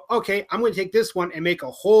can go, okay, I'm going to take this one and make a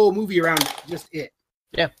whole movie around just it.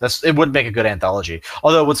 Yeah, it would make a good anthology.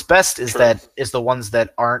 Although what's best is the ones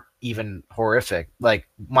that aren't even horrific. Like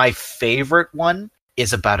my favorite one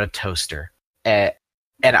is about a toaster, and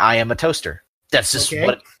I am a toaster. That's just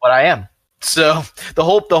what I am. So the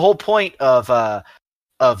whole point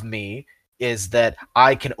of me is that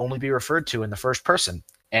I can only be referred to in the first person.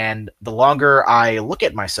 And the longer I look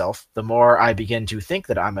at myself, the more I begin to think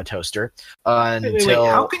that I'm a toaster. Wait,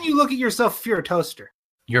 how can you look at yourself if you're a toaster?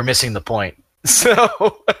 You're missing the point.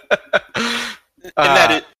 So,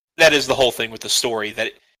 and that is the whole thing with the story,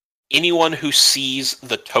 that anyone who sees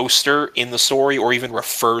the toaster in the story or even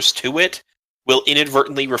refers to it will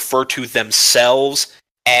inadvertently refer to themselves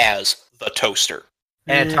as the toaster.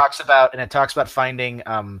 And it talks about finding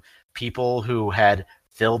people who had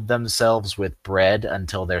filled themselves with bread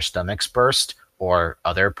until their stomachs burst or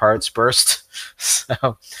other parts burst.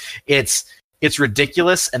 So it's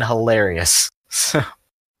ridiculous and hilarious. So.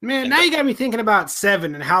 Man, now you got me thinking about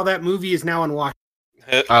Seven and how that movie is now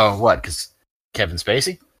unwatchable. Oh, what? Because Kevin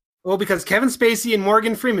Spacey? Well, because Kevin Spacey and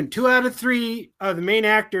Morgan Freeman, 2 out of 3 of the main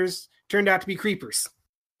actors, turned out to be creepers.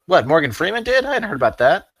 What, Morgan Freeman did? I hadn't heard about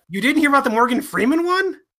that. You didn't hear about the Morgan Freeman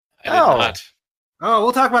one? I did not. Oh,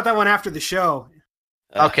 we'll talk about that one after the show.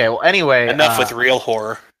 Okay, well, anyway. Enough with real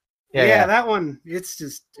horror. Yeah, that one, it's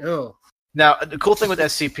just, Now, the cool thing with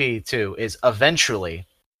SCP, too, is eventually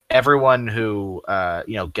everyone who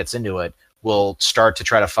gets into it will start to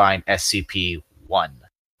try to find SCP-1,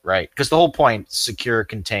 right? Because the whole point, secure,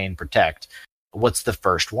 contain, protect, what's the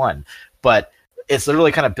first one? But it's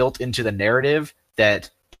literally kind of built into the narrative that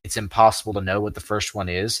it's impossible to know what the first one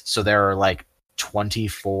is. So there are like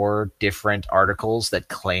 24 different articles that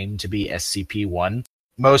claim to be SCP-1.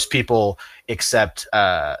 Most people accept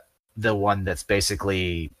the one that's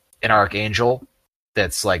basically an archangel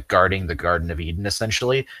that's like guarding the Garden of Eden,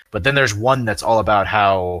 essentially. But then there's one that's all about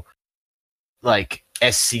how like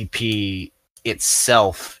SCP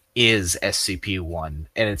itself is SCP-1,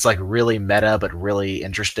 and it's like really meta but really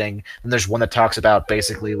interesting. And there's one that talks about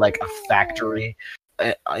basically like a factory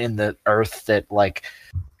in the earth that like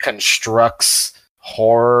constructs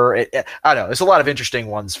horror. I don't know. There's a lot of interesting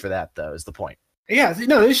ones for that, though, is the point. Yeah,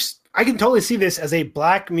 no, I can totally see this as a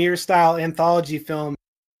Black Mirror style anthology film,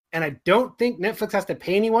 and I don't think Netflix has to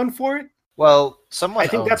pay anyone for it. Well, I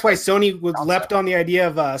think that's why Sony leapt on the idea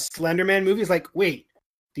of Slenderman movies. Like, wait,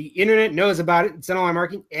 the internet knows about it, it's done all our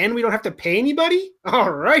marketing, and we don't have to pay anybody?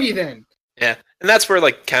 Alrighty then. Yeah, and that's where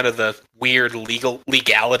like kind of the weird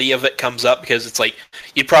legality of it comes up, because it's like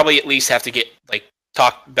you'd probably at least have to get like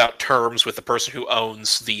talk about terms with the person who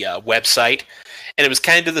owns the website, and it was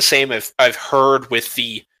kind of the same I've heard with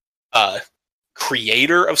the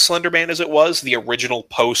creator of Slenderman, as it was the original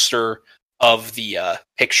poster of the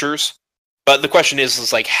pictures. But the question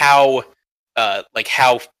is like how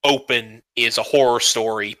open is a horror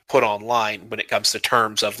story put online when it comes to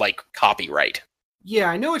terms of like copyright? Yeah,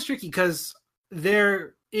 I know it's tricky because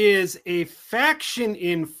there is a faction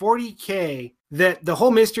in 40K that the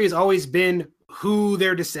whole mystery has always been who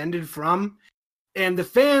they're descended from. And the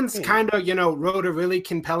fans kind of, wrote a really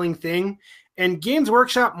compelling thing. And Games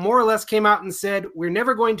Workshop more or less came out and said, we're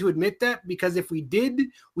never going to admit that, because if we did,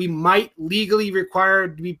 we might legally require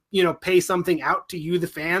to be, pay something out to you, the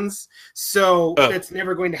fans. So it's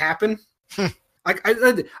never going to happen. I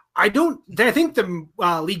think the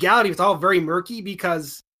legality is all very murky,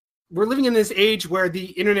 because we're living in this age where the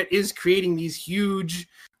internet is creating these huge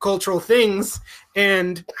cultural things.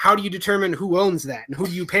 And how do you determine who owns that, and who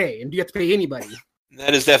do you pay, and do you have to pay anybody?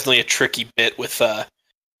 That is definitely a tricky bit with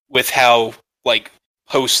how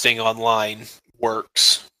posting online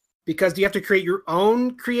works. Because do you have to create your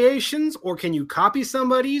own creations, or can you copy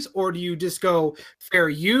somebody's, or do you just go fair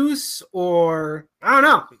use, or I don't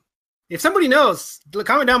know. If somebody knows,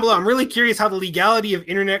 comment down below. I'm really curious how the legality of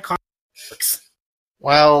internet works.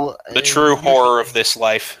 Well, the true horror of this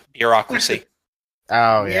life, bureaucracy.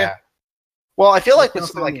 Oh yeah. Well, I feel like with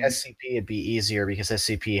something like SCP, it'd be easier because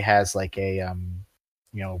SCP has like a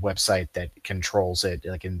website that controls it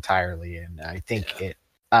entirely, and I think it.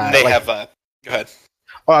 They have a. Go ahead.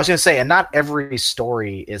 Well, I was going to say, and not every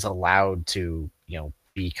story is allowed to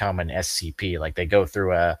become an SCP. Like they go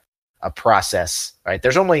through a process, right?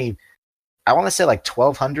 There's only, I want to say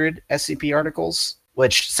 1,200 SCP articles,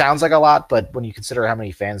 which sounds like a lot, but when you consider how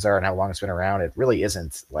many fans there are and how long it's been around, it really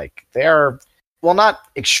isn't. They are, well, not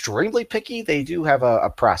extremely picky. They do have a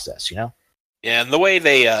process, Yeah, and the way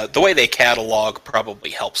they catalog probably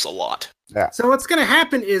helps a lot. Yeah. So what's going to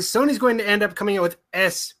happen is Sony's going to end up coming out with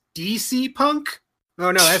SDC Punk. Oh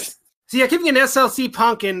no, I keep getting SLC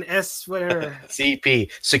Punk and S whatever. CP,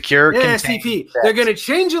 secure. Yeah, SCP. They're going to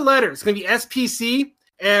change the letter. It's going to be SPC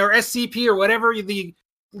or SCP or whatever the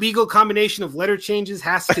legal combination of letter changes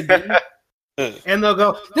has to be. And they'll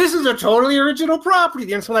go, this is a totally original property.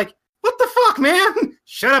 The answer like, what the fuck, man?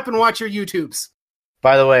 Shut up and watch your YouTubes.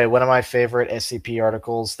 By the way, one of my favorite SCP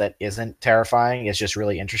articles that isn't terrifying, it's just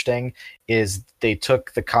really interesting, is they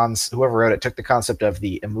took whoever wrote it took the concept of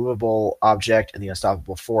the immovable object and the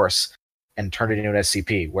unstoppable force and turned it into an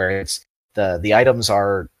SCP, where it's the items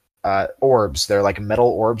are orbs. They're like metal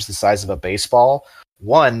orbs the size of a baseball.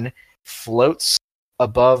 One floats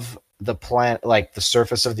above the planet, like the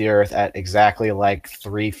surface of the Earth, at exactly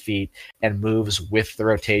 3 feet, and moves with the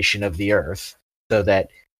rotation of the Earth, so that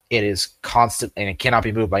it is constant and it cannot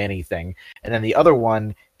be moved by anything. And then the other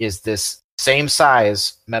one is this same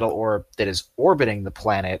size metal orb that is orbiting the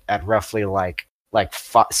planet at roughly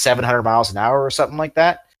 700 miles an hour or something like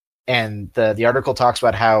that. And the article talks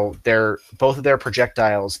about how both of their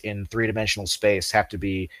projectiles in 3-dimensional space have to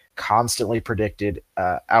be constantly predicted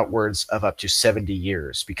outwards of up to 70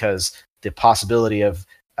 years, because the possibility of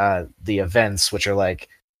the events, which are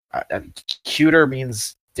cuter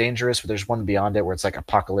means dangerous, but there's one beyond it where it's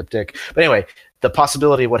apocalyptic. But anyway, the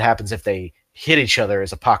possibility of what happens if they hit each other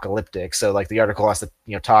is apocalyptic. So the article has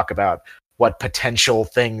to talk about what potential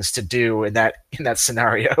things to do in that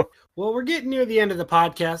scenario. Well, we're getting near the end of the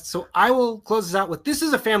podcast, so I will close this out with, this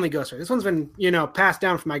is a family ghost story. This one's been passed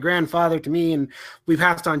down from my grandfather to me, and we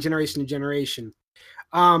passed on generation to generation.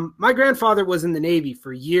 My grandfather was in the Navy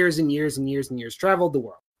for years and years and years and years, traveled the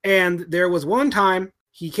world. And there was one time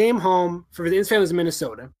he came home his family was in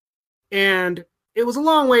Minnesota, and it was a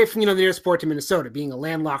long way from, the nearest port to Minnesota, being a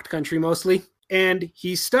landlocked country mostly. And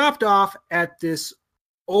he stopped off at this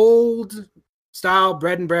old style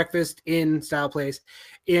bread and breakfast inn style place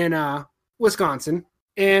in Wisconsin,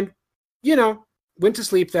 and, went to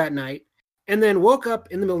sleep that night, and then woke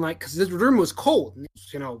up in the middle of the night because his room was cold. And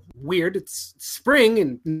it's, weird. It's spring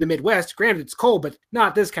in the Midwest. Granted, it's cold, but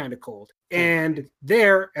not this kind of cold. And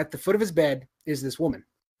there at the foot of his bed is this woman.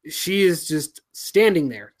 She is just standing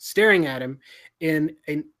there staring at him in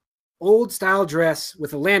an old style dress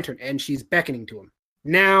with a lantern, and she's beckoning to him.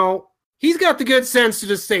 Now, he's got the good sense to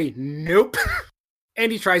just say nope. And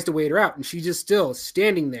he tries to wait her out, and she's just still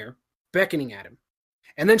standing there beckoning at him.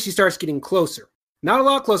 And then she starts getting closer. Not a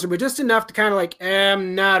lot closer, but just enough to kind of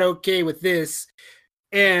I'm not okay with this.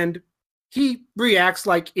 And he reacts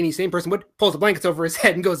like any sane person would, pulls the blankets over his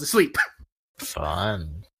head and goes to sleep.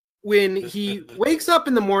 Fun. When he wakes up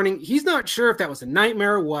in the morning, he's not sure if that was a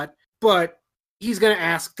nightmare or what, but he's going to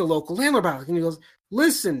ask the local landlord about it. And he goes,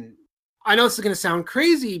 listen, I know this is going to sound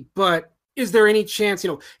crazy, but is there any chance,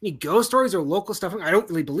 any ghost stories or local stuff? I don't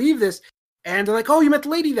really believe this. And they're like, oh, you met the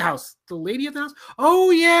lady of the house. The lady of the house?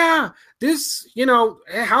 Oh, yeah. This,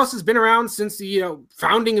 house has been around since the,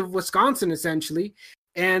 founding of Wisconsin, essentially.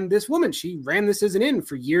 And this woman, she ran this as an inn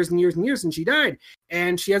for years and years and years, and she died.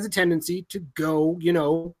 And she has a tendency to go,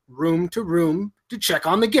 room to room to check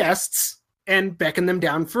on the guests and beckon them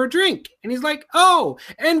down for a drink. And he's like, oh,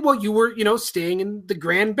 and you were, staying in the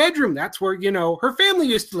grand bedroom. That's where, her family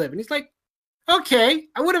used to live. And he's like, Okay,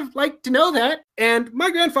 I would have liked to know that. And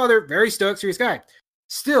my grandfather, very stoic, serious guy,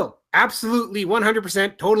 still absolutely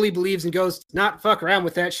 100% totally believes in ghosts, not fuck around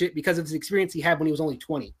with that shit because of his experience he had when he was only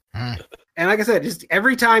 20. And like I said, just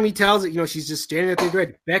every time he tells it, she's just standing at the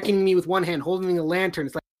grid, beckoning me with one hand, holding a lantern.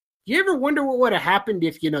 It's like, you ever wonder what would have happened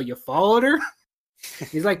if, you followed her?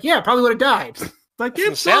 He's like, yeah, probably would have died. Like,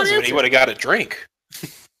 It sounds like he would have got a drink.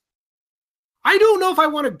 I don't know if I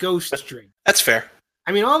want a ghost drink. That's fair.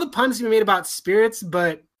 I mean, all the puns have been made about spirits,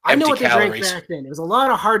 but I know what they drank back then. It was a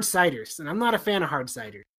lot of hard ciders, and I'm not a fan of hard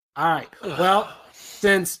cider. All right. Well,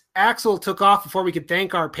 since Axel took off before we could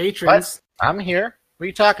thank our patrons. What? I'm here. What are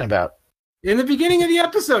you talking about? In the beginning of the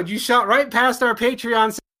episode, you shot right past our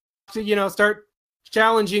Patreon to, start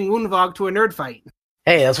challenging Woonvog to a nerd fight.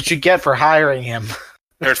 Hey, that's what you get for hiring him.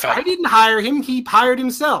 Nerd fight. I didn't hire him. He hired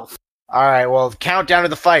himself. All right, well, count down to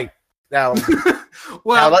the fight. Now,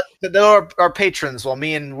 well, our patrons, while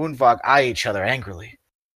me and Woonvog eye each other angrily.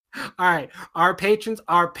 All right. Our patrons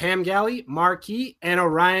are Pam Galley, Marquis, and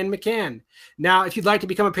Orion McCann. Now, if you'd like to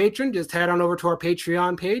become a patron, just head on over to our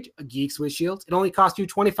Patreon page, Geeks with Shields. It only costs you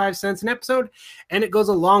 25 cents an episode, and it goes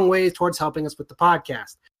a long way towards helping us with the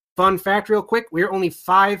podcast. Fun fact real quick, we're only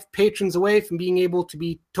 5 patrons away from being able to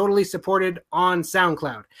be totally supported on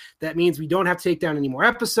SoundCloud. That means we don't have to take down any more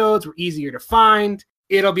episodes. We're easier to find.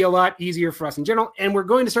 It'll be a lot easier for us in general, and we're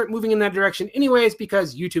going to start moving in that direction anyways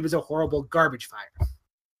because YouTube is a horrible garbage fire.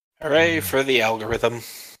 Hooray for the algorithm.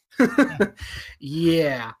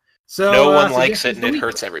 Yeah. So no one likes it, and it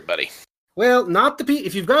hurts everybody. Well, not the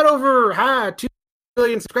if you've got over 2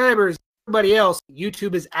 million subscribers, everybody else,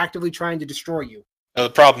 YouTube is actively trying to destroy you. The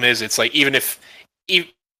problem is, it's like even if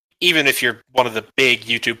you're one of the big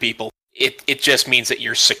YouTube people, it just means that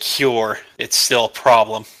you're secure. It's still a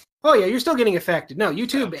problem. Oh yeah, you're still getting affected. No,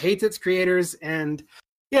 YouTube hates its creators, and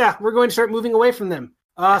yeah, we're going to start moving away from them.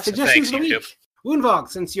 Suggestions of the week. Woonvog,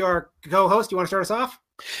 since you're co-host, you want to start us off?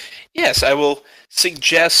 Yes, I will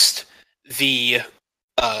suggest the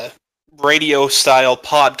radio-style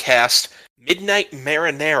podcast Midnight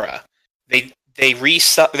Marinara. They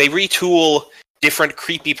retool different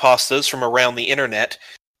creepypastas from around the internet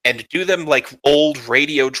and do them like old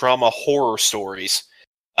radio drama horror stories.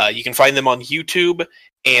 You can find them on YouTube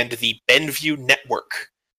and the Benview Network.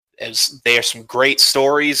 As they are some great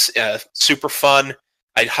stories, super fun.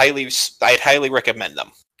 I'd highly recommend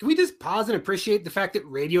them. Can we just pause and appreciate the fact that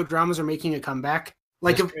radio dramas are making a comeback?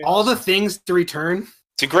 Like, of all the things to return,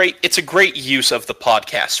 it's a great use of the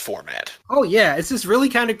podcast format. Oh yeah, it's just really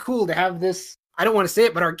kind of cool to have this. I don't want to say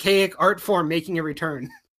it, but archaic art form making a return.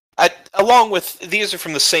 Along with these are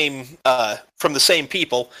from the same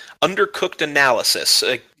people. Undercooked Analysis.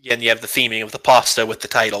 Again, you have the theming of the pasta with the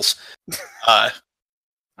titles.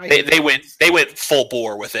 They went full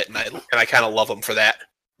bore with it, and I kind of love them for that.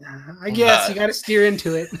 I guess you got to steer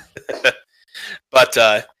into it. But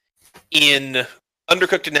in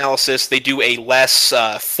Undercooked Analysis, they do a less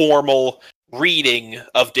formal reading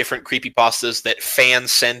of different creepypastas that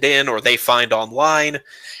fans send in or they find online,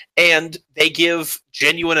 and they give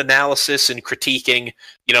genuine analysis and critiquing,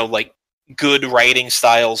 like good writing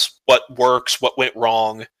styles, what works, what went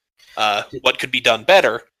wrong, what could be done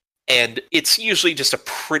better. And it's usually just a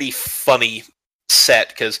pretty funny set,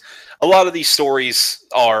 because a lot of these stories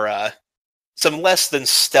are some less than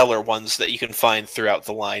stellar ones that you can find throughout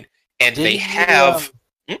the line. And they have...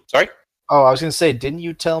 Sorry? Oh, I was going to say, didn't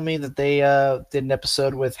you tell me that they did an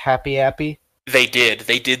episode with Happy Appy? They did.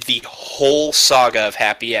 They did the whole saga of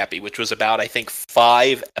Happy Appy, which was about, I think,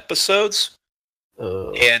 5 episodes.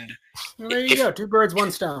 And well, there you go. 2 birds,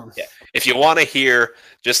 1 stone. Yeah. If you want to hear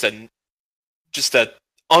just a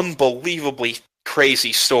unbelievably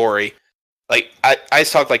crazy story, like I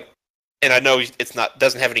talk like, and I know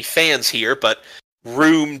doesn't have any fans here, but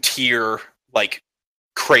room tier like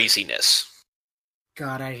craziness.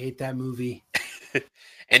 God, I hate that movie.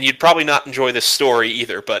 And you'd probably not enjoy this story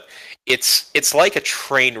either, but it's like a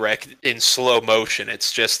train wreck in slow motion.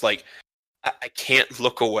 It's just like I can't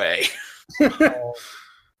look away. Oh,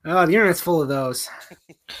 the internet's full of those.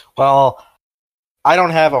 Well, I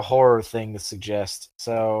don't have a horror thing to suggest,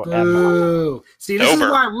 so... Ooh. See, this is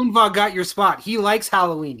why Woonvog got your spot. He likes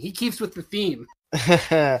Halloween. He keeps with the theme.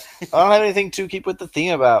 I don't have anything to keep with the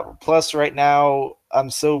theme about. Plus, right now,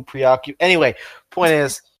 I'm so preoccupied. Anyway, point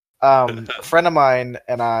is, a friend of mine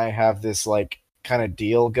and I have this, like, kind of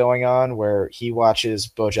deal going on where he watches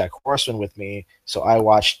BoJack Horseman with me, so I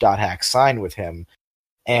watch Dot Hack Sign with him.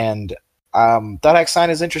 And... Dot Hack Sign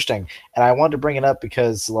is interesting, and I wanted to bring it up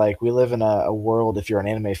because, like, we live in a world, if you're an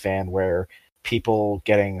anime fan, where people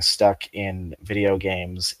getting stuck in video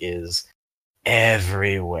games is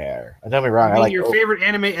everywhere. Don't get me wrong. You I mean like your favorite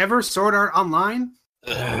anime ever, Sword Art Online?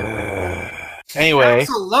 Anyway, I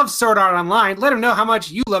also love Sword Art Online. Let him know how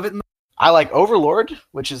much you love it. I like Overlord,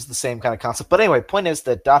 which is the same kind of concept. But anyway, point is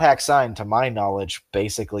that Dot Hack Sign, to my knowledge,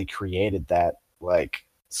 basically created that like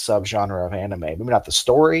subgenre of anime. Maybe not the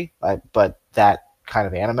story, but that kind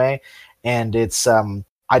of anime. And it's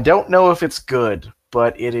I don't know if it's good,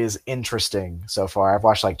 but it is interesting so far. I've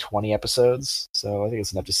watched like 20 episodes, so I think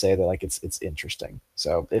it's enough to say that like it's interesting.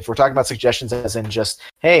 So if we're talking about suggestions as in just,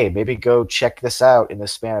 hey, maybe go check this out in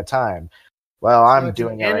this span of time. Well, So I'm it's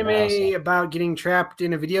doing an it right now. anime So. about getting trapped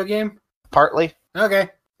in a video game? Partly. Okay.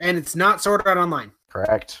 And it's not Sword Art Online.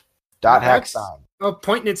 Correct. Dot Hack That's Sign. a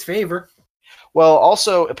point in its favor. Well,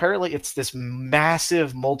 also, apparently it's this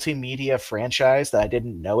massive multimedia franchise that I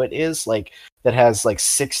didn't know it is, like, that has, like,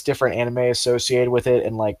 6 different anime associated with it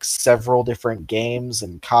and, like, several different games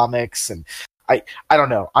and comics, and I don't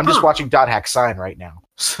know. I'm just watching Dot Hack Sign right now,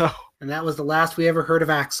 so... And that was the last we ever heard of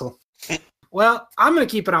Axel. Well, I'm going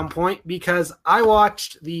to keep it on point because I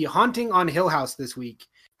watched The Haunting on Hill House this week.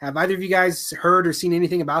 Have either of you guys heard or seen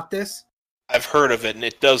anything about this? I've heard of it, and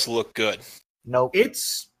it does look good. Nope.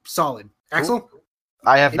 It's solid. Axel?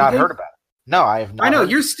 I have not Anything? heard about it. No, I have not. I know, heard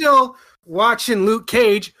you're still watching Luke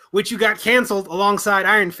Cage, which you got canceled alongside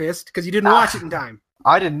Iron Fist because you didn't watch it in time.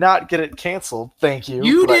 I did not get it canceled, thank you.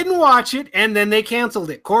 You didn't watch it, and then they canceled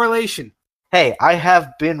it. Correlation. Hey, I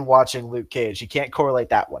have been watching Luke Cage. You can't correlate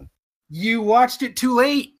that one. You watched it too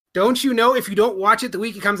late. Don't you know if you don't watch it the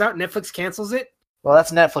week it comes out, Netflix cancels it? Well,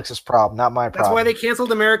 that's Netflix's problem, not my problem. That's why they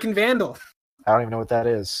canceled American Vandal. I don't even know what that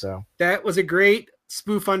is, so... That was a great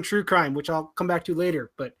spoof on true crime, which I'll come back to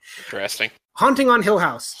later. But Interesting. Haunting on Hill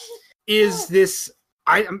House is this...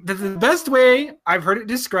 the best way I've heard it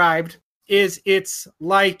described is it's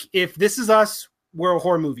like if This Is Us were a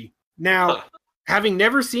horror movie. Now, having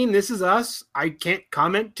never seen This Is Us, I can't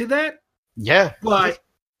comment to that. Yeah. But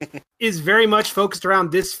is very much focused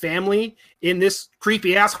around this family in this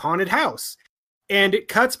creepy-ass haunted house. And it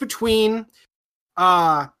cuts between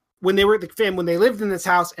when they were at the fam, when they lived in this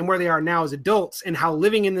house and where they are now as adults, and how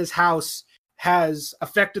living in this house has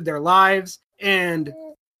affected their lives. And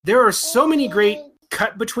there are so many great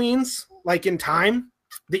cut betweens, like in time,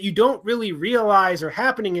 that you don't really realize are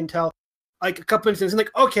happening until like a couple instances.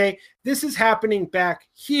 Like, okay, this is happening back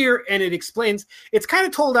here, and it explains. It's kind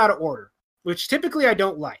of told out of order, which typically I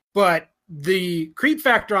don't like. But the creep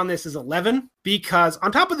factor on this is 11 because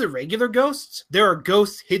on top of the regular ghosts, there are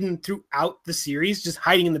ghosts hidden throughout the series, just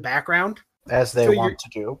hiding in the background. As they want to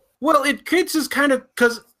do. Well, it creates this kind of,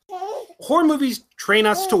 because horror movies train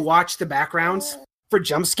us to watch the backgrounds for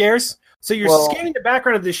jump scares. So you're scanning the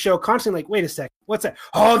background of this show constantly like, wait a second, what's that?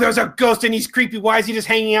 Oh, there's a ghost and he's creepy. Why is he just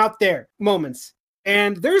hanging out there? Moments.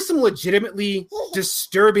 And there's some legitimately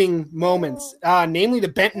disturbing moments, namely the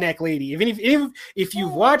bent neck lady. If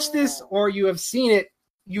you've watched this or you have seen it,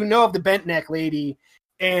 you know of the bent neck lady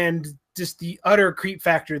and just the utter creep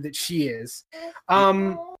factor that she is.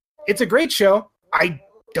 It's a great show. I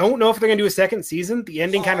don't know if they're going to do a second season. The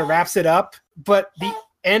ending kind of wraps it up, but the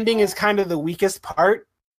ending is kind of the weakest part,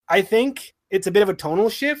 I think. It's a bit of a tonal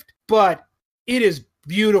shift, but it is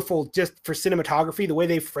beautiful just for cinematography, the way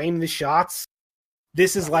they frame the shots.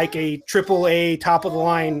 This is like a AAA,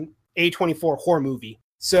 top-of-the-line A24 horror movie.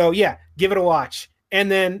 So, yeah, give it a watch. And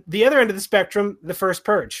then the other end of the spectrum, the first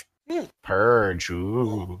Purge. Purge,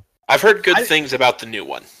 ooh. I've heard good things about the new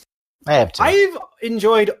one. I have to. I've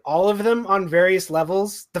enjoyed all of them on various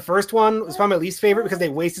levels. The first one was probably my least favorite because they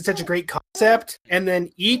wasted such a great concept. And then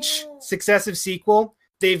each successive sequel,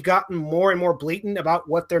 they've gotten more and more blatant about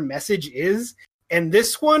what their message is. And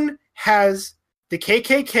this one has the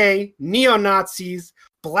KKK, neo-Nazis,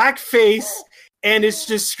 blackface, and it's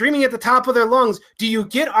just screaming at the top of their lungs, do you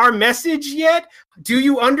get our message yet? Do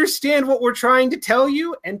you understand what we're trying to tell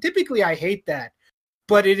you? And typically I hate that.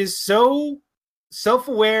 But it is so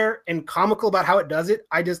self-aware and comical about how it does it,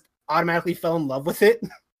 I just automatically fell in love with it.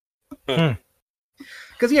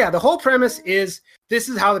 Because, yeah, the whole premise is this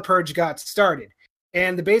is how the Purge got started.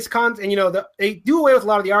 And the base and, they do away with a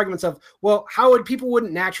lot of the arguments of, well, how would people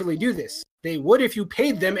wouldn't naturally do this? They would if you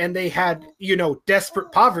paid them and they had,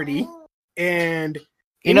 desperate poverty. And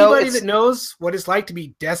anybody that knows what it's like to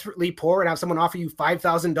be desperately poor and have someone offer you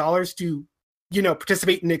 $5,000 to,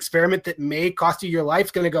 participate in an experiment that may cost you your life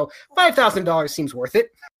is going to go, $5,000 seems worth it.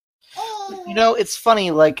 It's funny,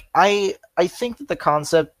 like, I think that the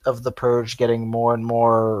concept of the Purge getting more and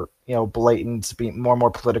more, blatant, being more and more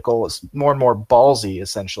political, more and more ballsy,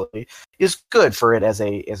 essentially, is good for it as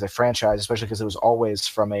a franchise, especially because it was always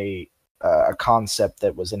from a concept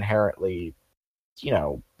that was inherently,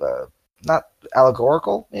 not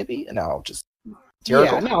allegorical, maybe? No, just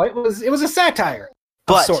Yeah, no, it was a satire.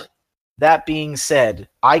 But of sort. that being said,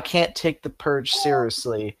 I can't take The Purge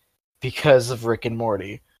seriously because of Rick and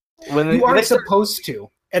Morty. You aren't supposed to,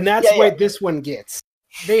 and that's why this one gets.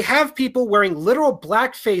 They have people wearing literal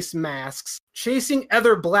blackface masks chasing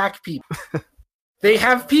other black people. They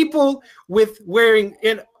have people wearing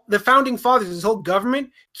in the founding fathers, this whole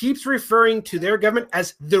government keeps referring to their government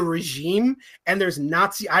as the regime, and there's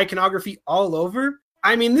Nazi iconography all over.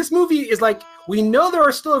 I mean, this movie is like, we know there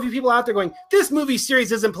are still a few people out there going, this movie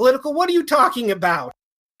series isn't political. What are you talking about?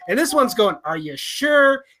 And this one's going, are you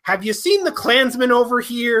sure? Have you seen the Klansman over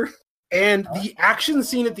here? And the action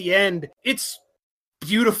scene at the end, it's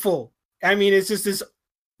beautiful. I mean, it's just this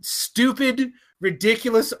stupid,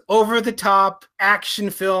 ridiculous, over-the-top action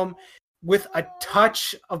film with a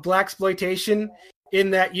touch of blaxploitation in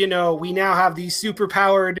that, you know, we now have these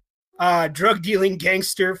super-powered drug-dealing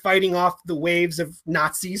gangster fighting off the waves of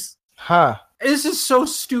Nazis. Huh. This is so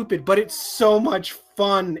stupid, but it's so much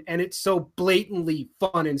fun, and it's so blatantly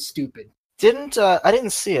fun and stupid. I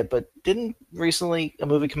didn't see it, but didn't recently a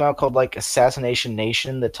movie come out called like Assassination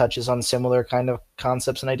Nation that touches on similar kind of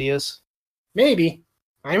concepts and ideas? Maybe.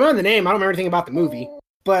 I remember the name. I don't remember anything about the movie.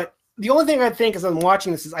 But the only thing I think as I'm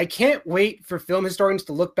watching this is I can't wait for film historians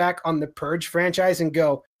to look back on the Purge franchise and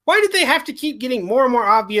go, why did they have to keep getting more and more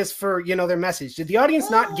obvious for, you know, their message? Did the audience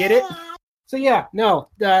not get it? So yeah, no,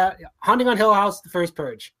 the Haunting on Hill House, the first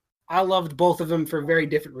Purge. I loved both of them for very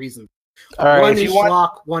different reasons. All right, one is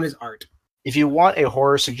schlock, one is art. If you want a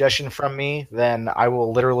horror suggestion from me, then I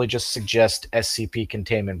will literally just suggest SCP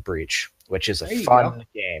Containment Breach, which is a fun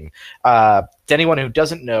game. To anyone who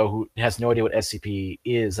doesn't know, who has no idea what SCP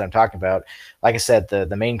is I'm talking about, like I said,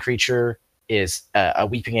 the main creature is a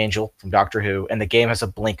weeping angel from Doctor Who, and the game has a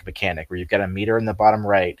blink mechanic where you've got a meter in the bottom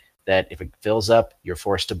right that if it fills up, you're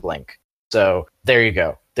forced to blink. So there you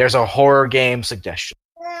go. There's a horror game suggestion.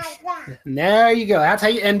 There you go. That's how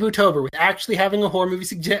you end Bootober, with actually having a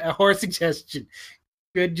horror suggestion.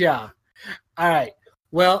 Good job. All right.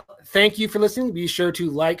 Well, thank you for listening. Be sure to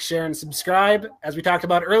like, share, and subscribe. As we talked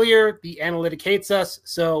about earlier, the analytic hates us,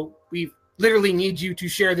 so we literally need you to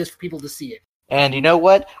share this for people to see it. And you know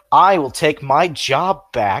what? I will take my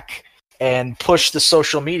job back and push the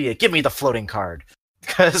social media. Give me the floating card.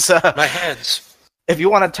 Because my hands. If you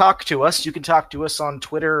want to talk to us, you can talk to us on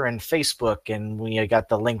Twitter and Facebook, and we got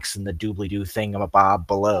the links in the doobly-doo thingamabob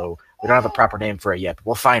below. We don't have a proper name for it yet, but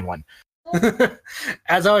we'll find one.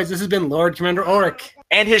 As always, this has been Lord Commander Auric.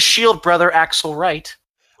 And his shield brother, Axel Wright.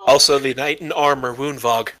 Also the knight in armor,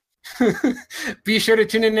 Woonvog. Be sure to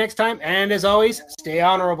tune in next time, and as always, stay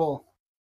honorable.